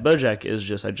really that. BoJack is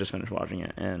just I just finished watching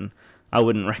it, and I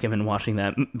wouldn't recommend watching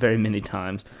that very many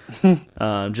times,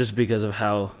 just because of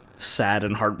how sad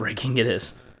and heartbreaking it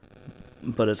is.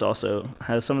 But it's also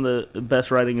has some of the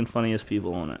best writing and funniest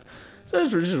people on it. So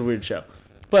it's just a weird show.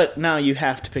 But now you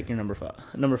have to pick your number 4,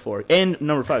 and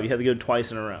number 5. You have to go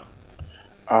twice in a row.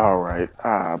 All right,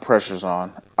 pressure's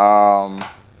on.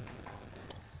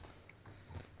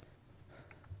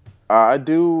 I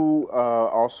do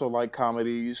also like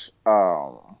comedies,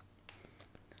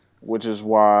 which is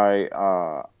why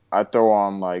I throw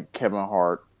on like Kevin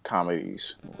Hart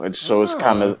comedies. So it's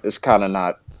kind of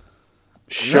not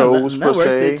shows that per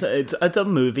works. se. It's a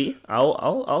movie.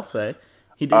 I'll say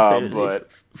he did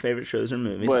favorite shows or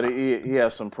movies. But he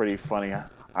has some pretty funny,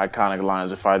 iconic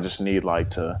lines. If I just need like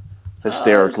to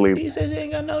hysterically, he says he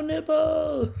ain't got no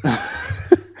nipples.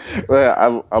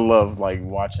 Well, I love like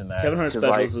watching that. Kevin Hart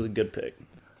specials is a good pick.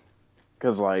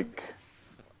 Because like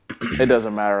it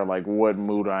doesn't matter like what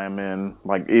mood I am in.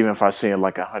 Like even if I see it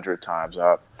like 100 times,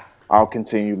 I'll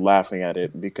continue laughing at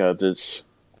it because it's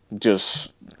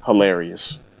just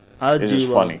hilarious. It's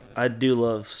just funny. I do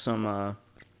love some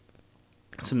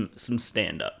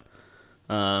stand up.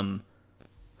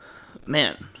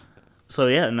 Man. So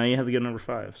yeah, now you have to go number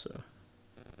 5. So.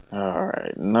 All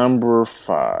right, number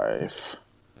 5.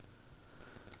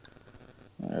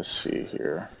 Let's see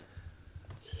here.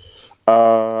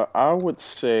 I would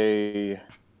say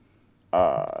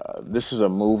this is a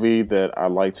movie that I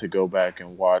like to go back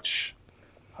and watch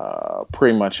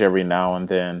pretty much every now and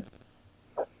then.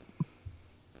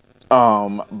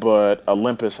 But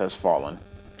Olympus Has Fallen.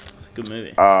 It's a good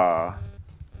movie. I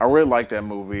really like that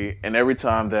movie, and every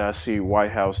time that I see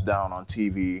White House Down on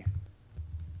TV,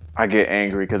 I get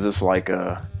angry because it's like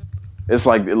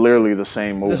literally the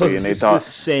same movie, and they thought the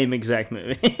same exact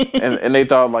movie, and they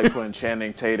thought like putting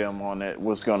Channing Tatum on it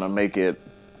was gonna make it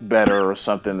better or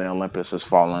something than Olympus Has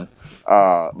Fallen,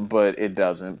 but it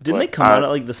doesn't. Didn't they come out at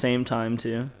like the same time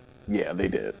too? Yeah, they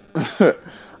did.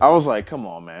 I was like, come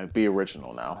on, man, be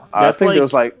original now. I think there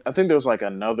was like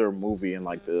another movie in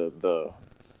like the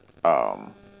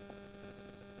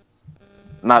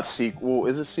not sequel.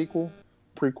 Is it sequel?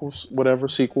 Prequels? Whatever,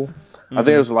 sequel. Mm-hmm. I think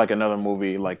there's like another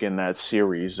movie like in that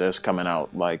series that's coming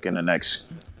out like in the next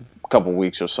couple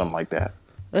weeks or something like that.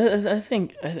 I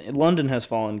think London Has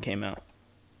Fallen came out.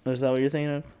 Is that what you're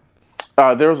thinking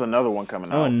of? There was another one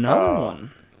coming out. Oh, another one.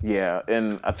 Yeah,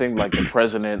 and I think like the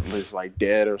president is like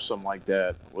dead or something like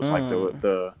that. It was like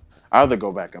the I have to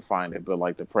go back and find it, but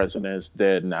like the president is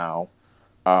dead now,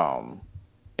 and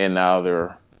now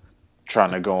they're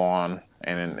trying to go on,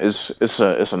 and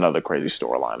it's another crazy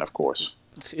storyline, of course.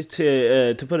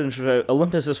 To put it in,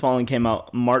 Olympus Has Fallen came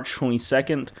out March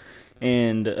 22nd,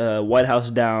 and White House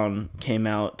Down came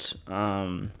out.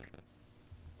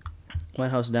 White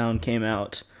House Down came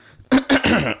out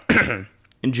in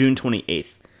June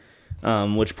 28th.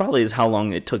 Which probably is how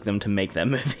long it took them to make that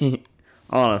movie.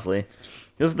 Honestly,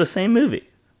 it was the same movie.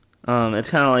 It's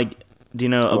kind of like, do you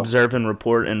know Observe and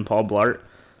Report and Paul Blart?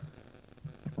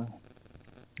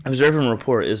 Observe and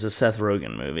Report is a Seth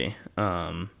Rogen movie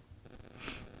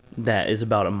that is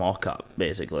about a mall cop,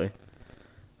 basically,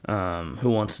 who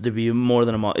wants to be more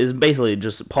than a mall. It's basically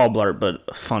just Paul Blart,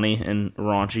 but funny and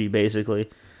raunchy,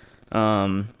 basically.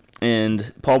 And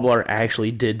Paul Blart actually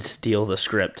did steal the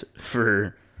script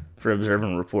for Observe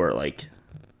and Report. Like,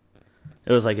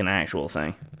 it was like an actual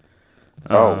thing.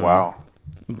 Oh, wow.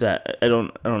 That I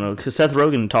don't know, because Seth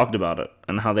Rogen talked about it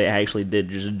and how they actually did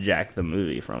just jack the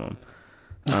movie from him.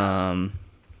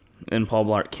 And Paul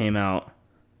Blart came out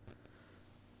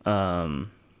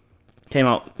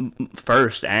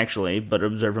first, actually, but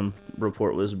Observe and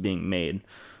Report was being made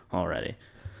already.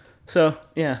 So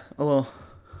yeah, a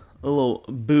little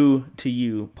boo to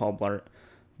you, Paul Blart.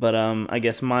 But I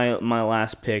guess my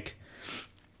last pick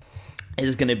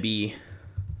is gonna be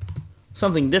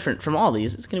something different from all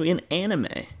these. It's gonna be an anime.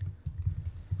 I'm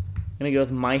gonna go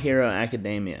with My Hero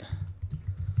Academia.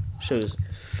 Show's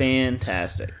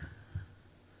fantastic.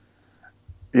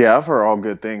 Yeah, I've heard all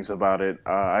good things about it.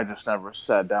 I just never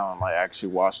sat down and like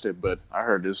actually watched it, but I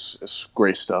heard it's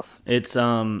great stuff. It's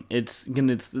the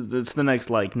next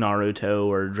like Naruto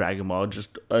or Dragon Ball,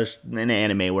 just an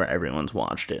anime where everyone's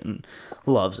watched it and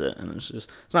loves it, and it's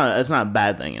not a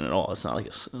bad thing at all. It's not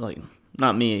like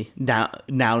not me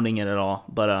downing it at all,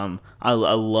 but I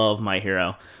love My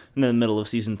Hero. I'm in the middle of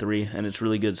season 3, and it's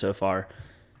really good so far.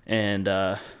 And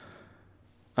I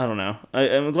don't know.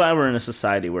 I'm glad we're in a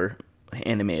society where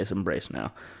anime is embraced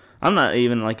now. I'm not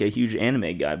even like a huge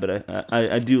anime guy, but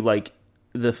I do like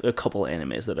a couple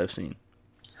animes that I've seen.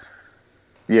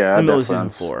 Yeah, I'm in season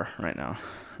 4 right now.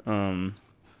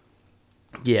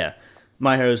 Yeah,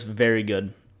 My Hero's very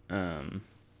good.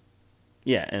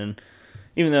 Yeah, and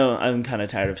even though I'm kind of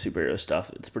tired of superhero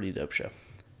stuff, it's a pretty dope show.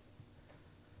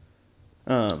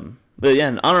 But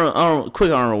yeah,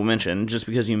 quick honorable mention, just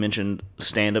because you mentioned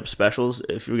stand-up specials,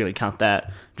 if you're going to count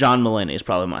that, John Mulaney is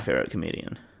probably my favorite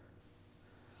comedian.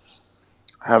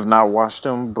 I have not watched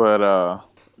him, but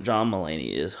John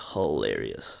Mulaney is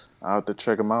hilarious. I'll have to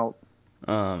check him out.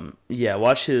 Yeah,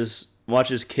 watch his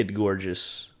Kid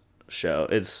Gorgeous show.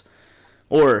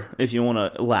 Or if you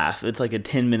want to laugh, it's like a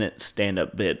 10-minute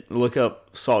stand-up bit. Look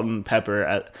up Salt and Pepper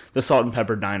at the Salt and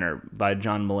Pepper Diner by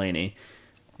John Mulaney.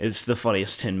 It's the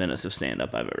funniest 10 minutes of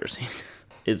stand-up I've ever seen.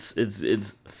 It's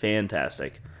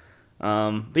fantastic.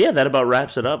 But yeah, that about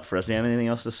wraps it up for us. Do you have anything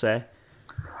else to say?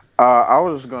 I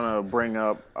was gonna bring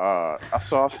up. I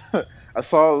saw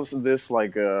this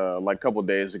like a couple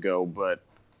days ago, but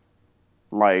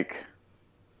like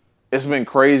it's been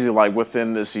crazy. Like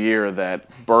within this year, that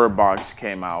Bird Box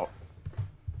came out,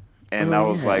 and that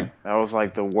was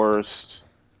like the worst.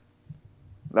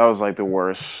 That was like the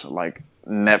worst like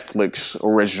Netflix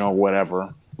original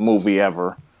whatever movie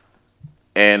ever,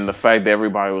 and the fact that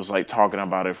everybody was like talking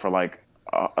about it for like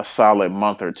a solid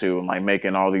month or two and like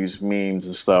making all these memes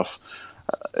and stuff,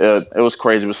 it was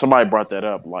crazy. But somebody brought that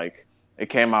up. Like it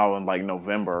came out in like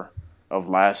November of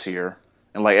last year,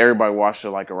 and like everybody watched it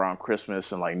like around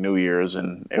Christmas and like New Year's,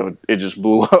 and it just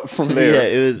blew up from there. Yeah,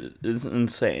 it was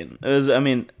insane. It was, I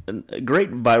mean,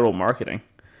 great viral marketing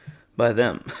by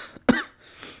them.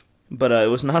 But it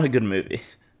was not a good movie.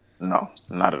 No,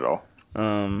 not at all.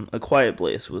 A Quiet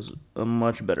Place was a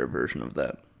much better version of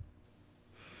that.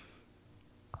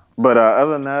 But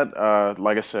other than that,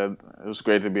 like I said, it was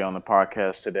great to be on the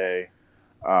podcast today.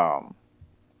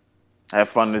 Have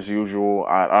fun as usual.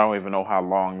 I don't even know how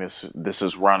long this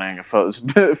is running. It feels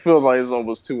like it's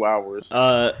almost 2 hours.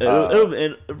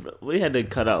 We had to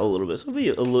cut out a little bit, so it'll be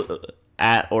a little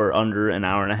at or under an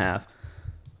hour and a half.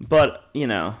 But you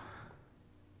know.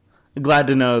 Glad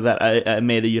to know that I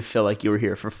made you feel like you were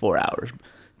here for 4 hours.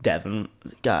 Devin,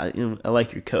 God, I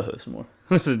like your co-host more.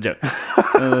 This is a joke.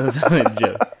 This is a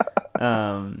joke.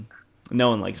 No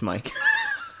one likes Mike.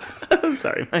 I'm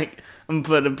sorry, Mike. I'm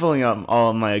pulling out all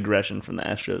of my aggression from the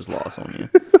Astros loss on you.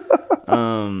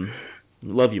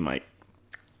 Love you, Mike.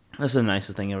 That's the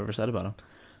nicest thing I've ever said about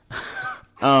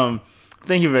him.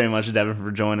 Thank you very much, Devin,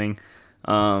 for joining.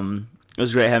 It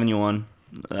was great having you on.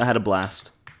 I had a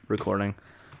blast recording.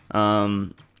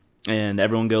 And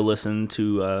everyone go listen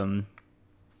to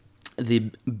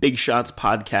the Big Shots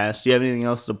Podcast. Do you have anything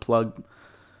else to plug,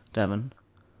 Devin?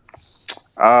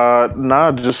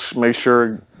 Nah, just make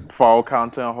sure follow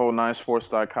content on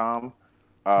whole9sports.com.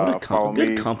 What a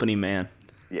good company, man.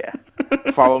 Yeah.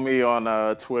 Follow me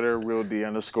on Twitter,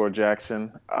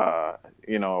 RealD_Jackson.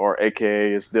 Or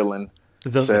AKA is Dylan.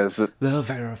 The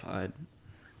verified.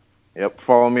 Yep.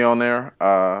 Follow me on there.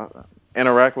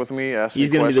 Interact with me. Ask me questions.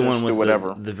 He's gonna be the one with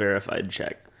whatever. The verified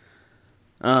check.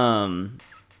 And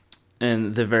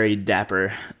the very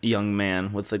dapper young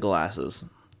man with the glasses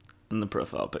in the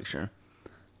profile picture.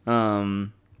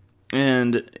 And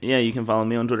yeah, you can follow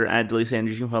me on Twitter at Dilly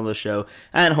Sanders. You can follow the show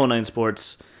at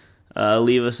Whole9Sports.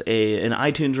 Leave us an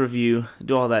iTunes review.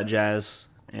 Do all that jazz.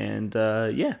 And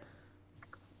yeah.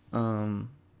 Come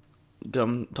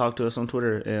talk to us on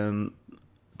Twitter and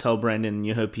tell Brandon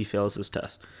you hope he fails his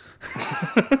test.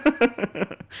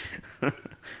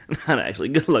 Not actually.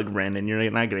 Good luck, Brandon. You're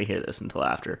not going to hear this until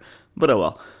after. But oh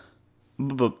well.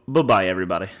 Bye-bye,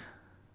 everybody.